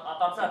យើងមកអត់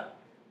តន់សិត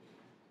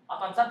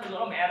គឺលោក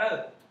មិន error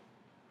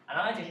អាហ្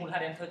នឹងជាមូលហេ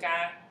តុដែលធ្វើការ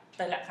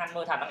តែលក្ខខណ្ឌ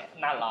មើលថាហ្នឹង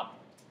ណាល់អត់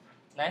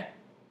ណា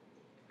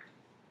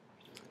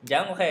អញ្ចឹ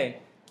ងអូខេ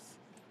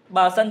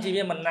បើសិនជា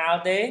វាមិនណាល់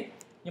ទេ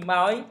ខ្ញុំ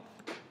ឲ្យ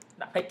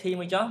ដាក់ page t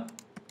មួយចុះ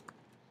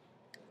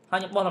ហើយ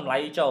ខ្ញុំបោះតម្លៃ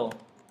ចូល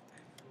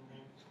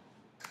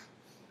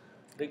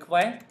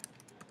request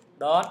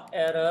dot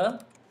error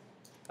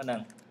ប៉ុណ្ណឹង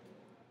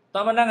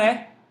តោះប៉ុណ្ណឹងហ៎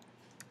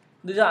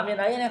ដូចអត់មាន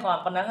អីទេគ្រា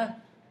ន់ប៉ុណ្ណឹង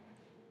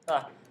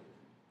តោះ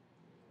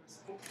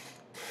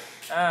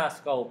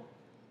scope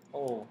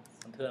អូ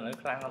មិនធ្វើឥឡូវ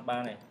ខ្លាំងអត់បា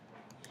នទេ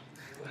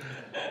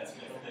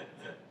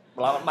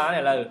ប្លង់អត់បាន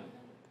ទេឥឡូវ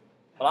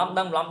ប្លង់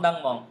ដឹងហ្ម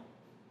ង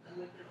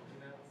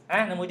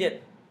នៅមួយទៀត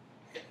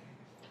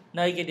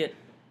នៅគេទៀត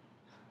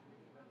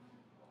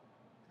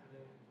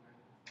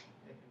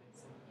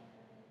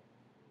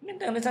មាន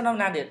តែនេះសិន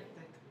ណាទៀត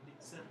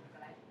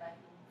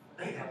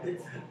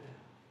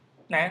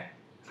ណា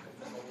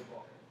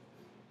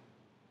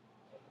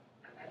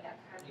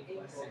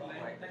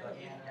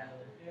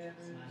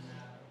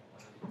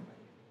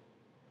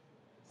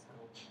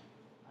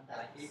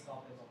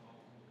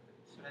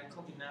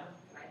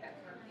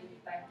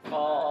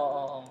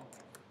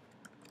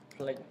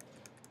ផ្លេច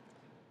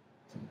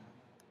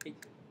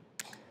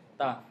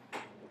តោះ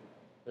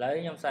ឥឡូវ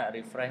ខ្ញុំសាក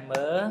refresh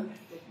មើល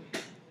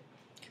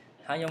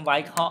ហើយខ្ញុំវា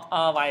យត្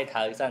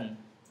រូវសិន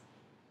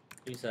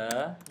user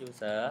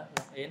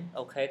login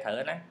អូខេត្រូវ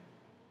ណា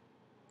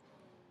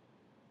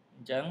អ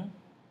ញ្ចឹង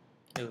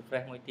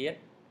refresh មួយទៀត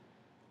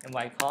ខ្ញុំ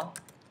វាយខុស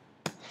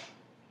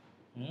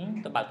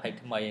ទៅបើក page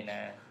ថ្មីឯណា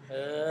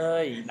អើ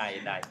យដៃ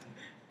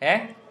ហេ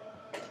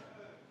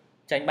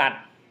ចាញ់បាត់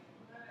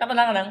តែប៉ុណ្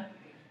ណឹងអាហ្នឹង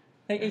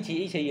ហេអ៊ីជី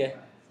ហ៎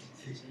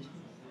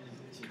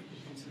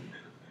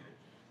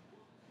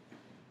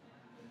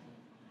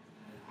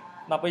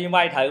ដល់ពេលយើង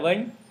វាយត្រូវវិញ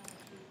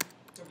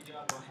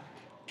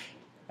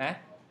ហ៎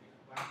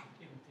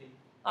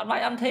អត់វាយ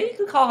MT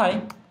គឺខុសហើយ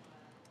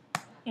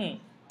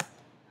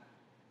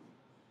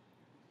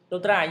ទូ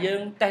ត្រាយើង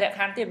តេស្តលក្ខខ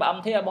ណ្ឌទៀតបើ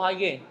MT ឲ្យបោះឲ្យ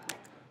គេ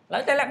ឡើ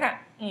យតេស្តលក្ខខណ្ឌ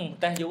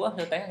តេស្តយូរ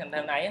ទៅតេស្តខាង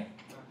ណៃ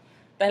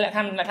តេស្តលក្ខខ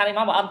ណ្ឌនេះម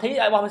កបើ MT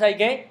ឲ្យបោះមិនស្អី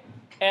គេ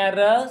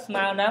error ស្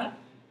មើនឹង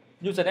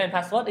username and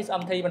password is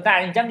MT ប៉ុន្តែ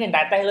អញ្ចឹងគេមិន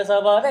ដែលតេស្តលើ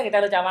server ទេគេតេ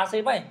ស្តលើ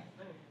JavaScript ហី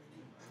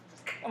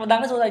មិនដឹង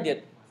ទេសួរអីទៀត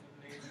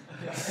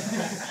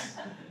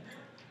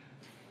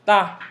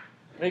តោះ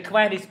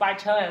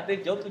RequestDispatcher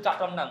Attribute គឺចប់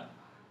ត្រឹមហ្នឹង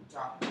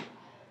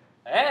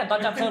អេអត់ត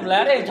ចាប់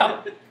server ទេ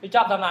ច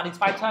ប់តាម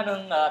dispatcher និង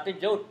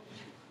Attribute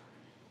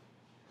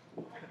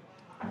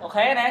អូ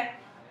ខេណា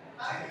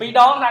ពីរ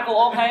ដងថាគូ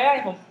អូខេហើយ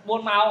9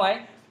ម៉ោងហើយ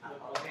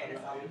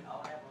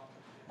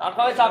អត់coi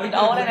សោះវីដេ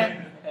អូទេណា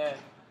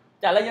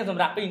ចាឥឡូវយើងស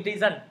ម្រាប់2នាទី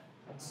សិន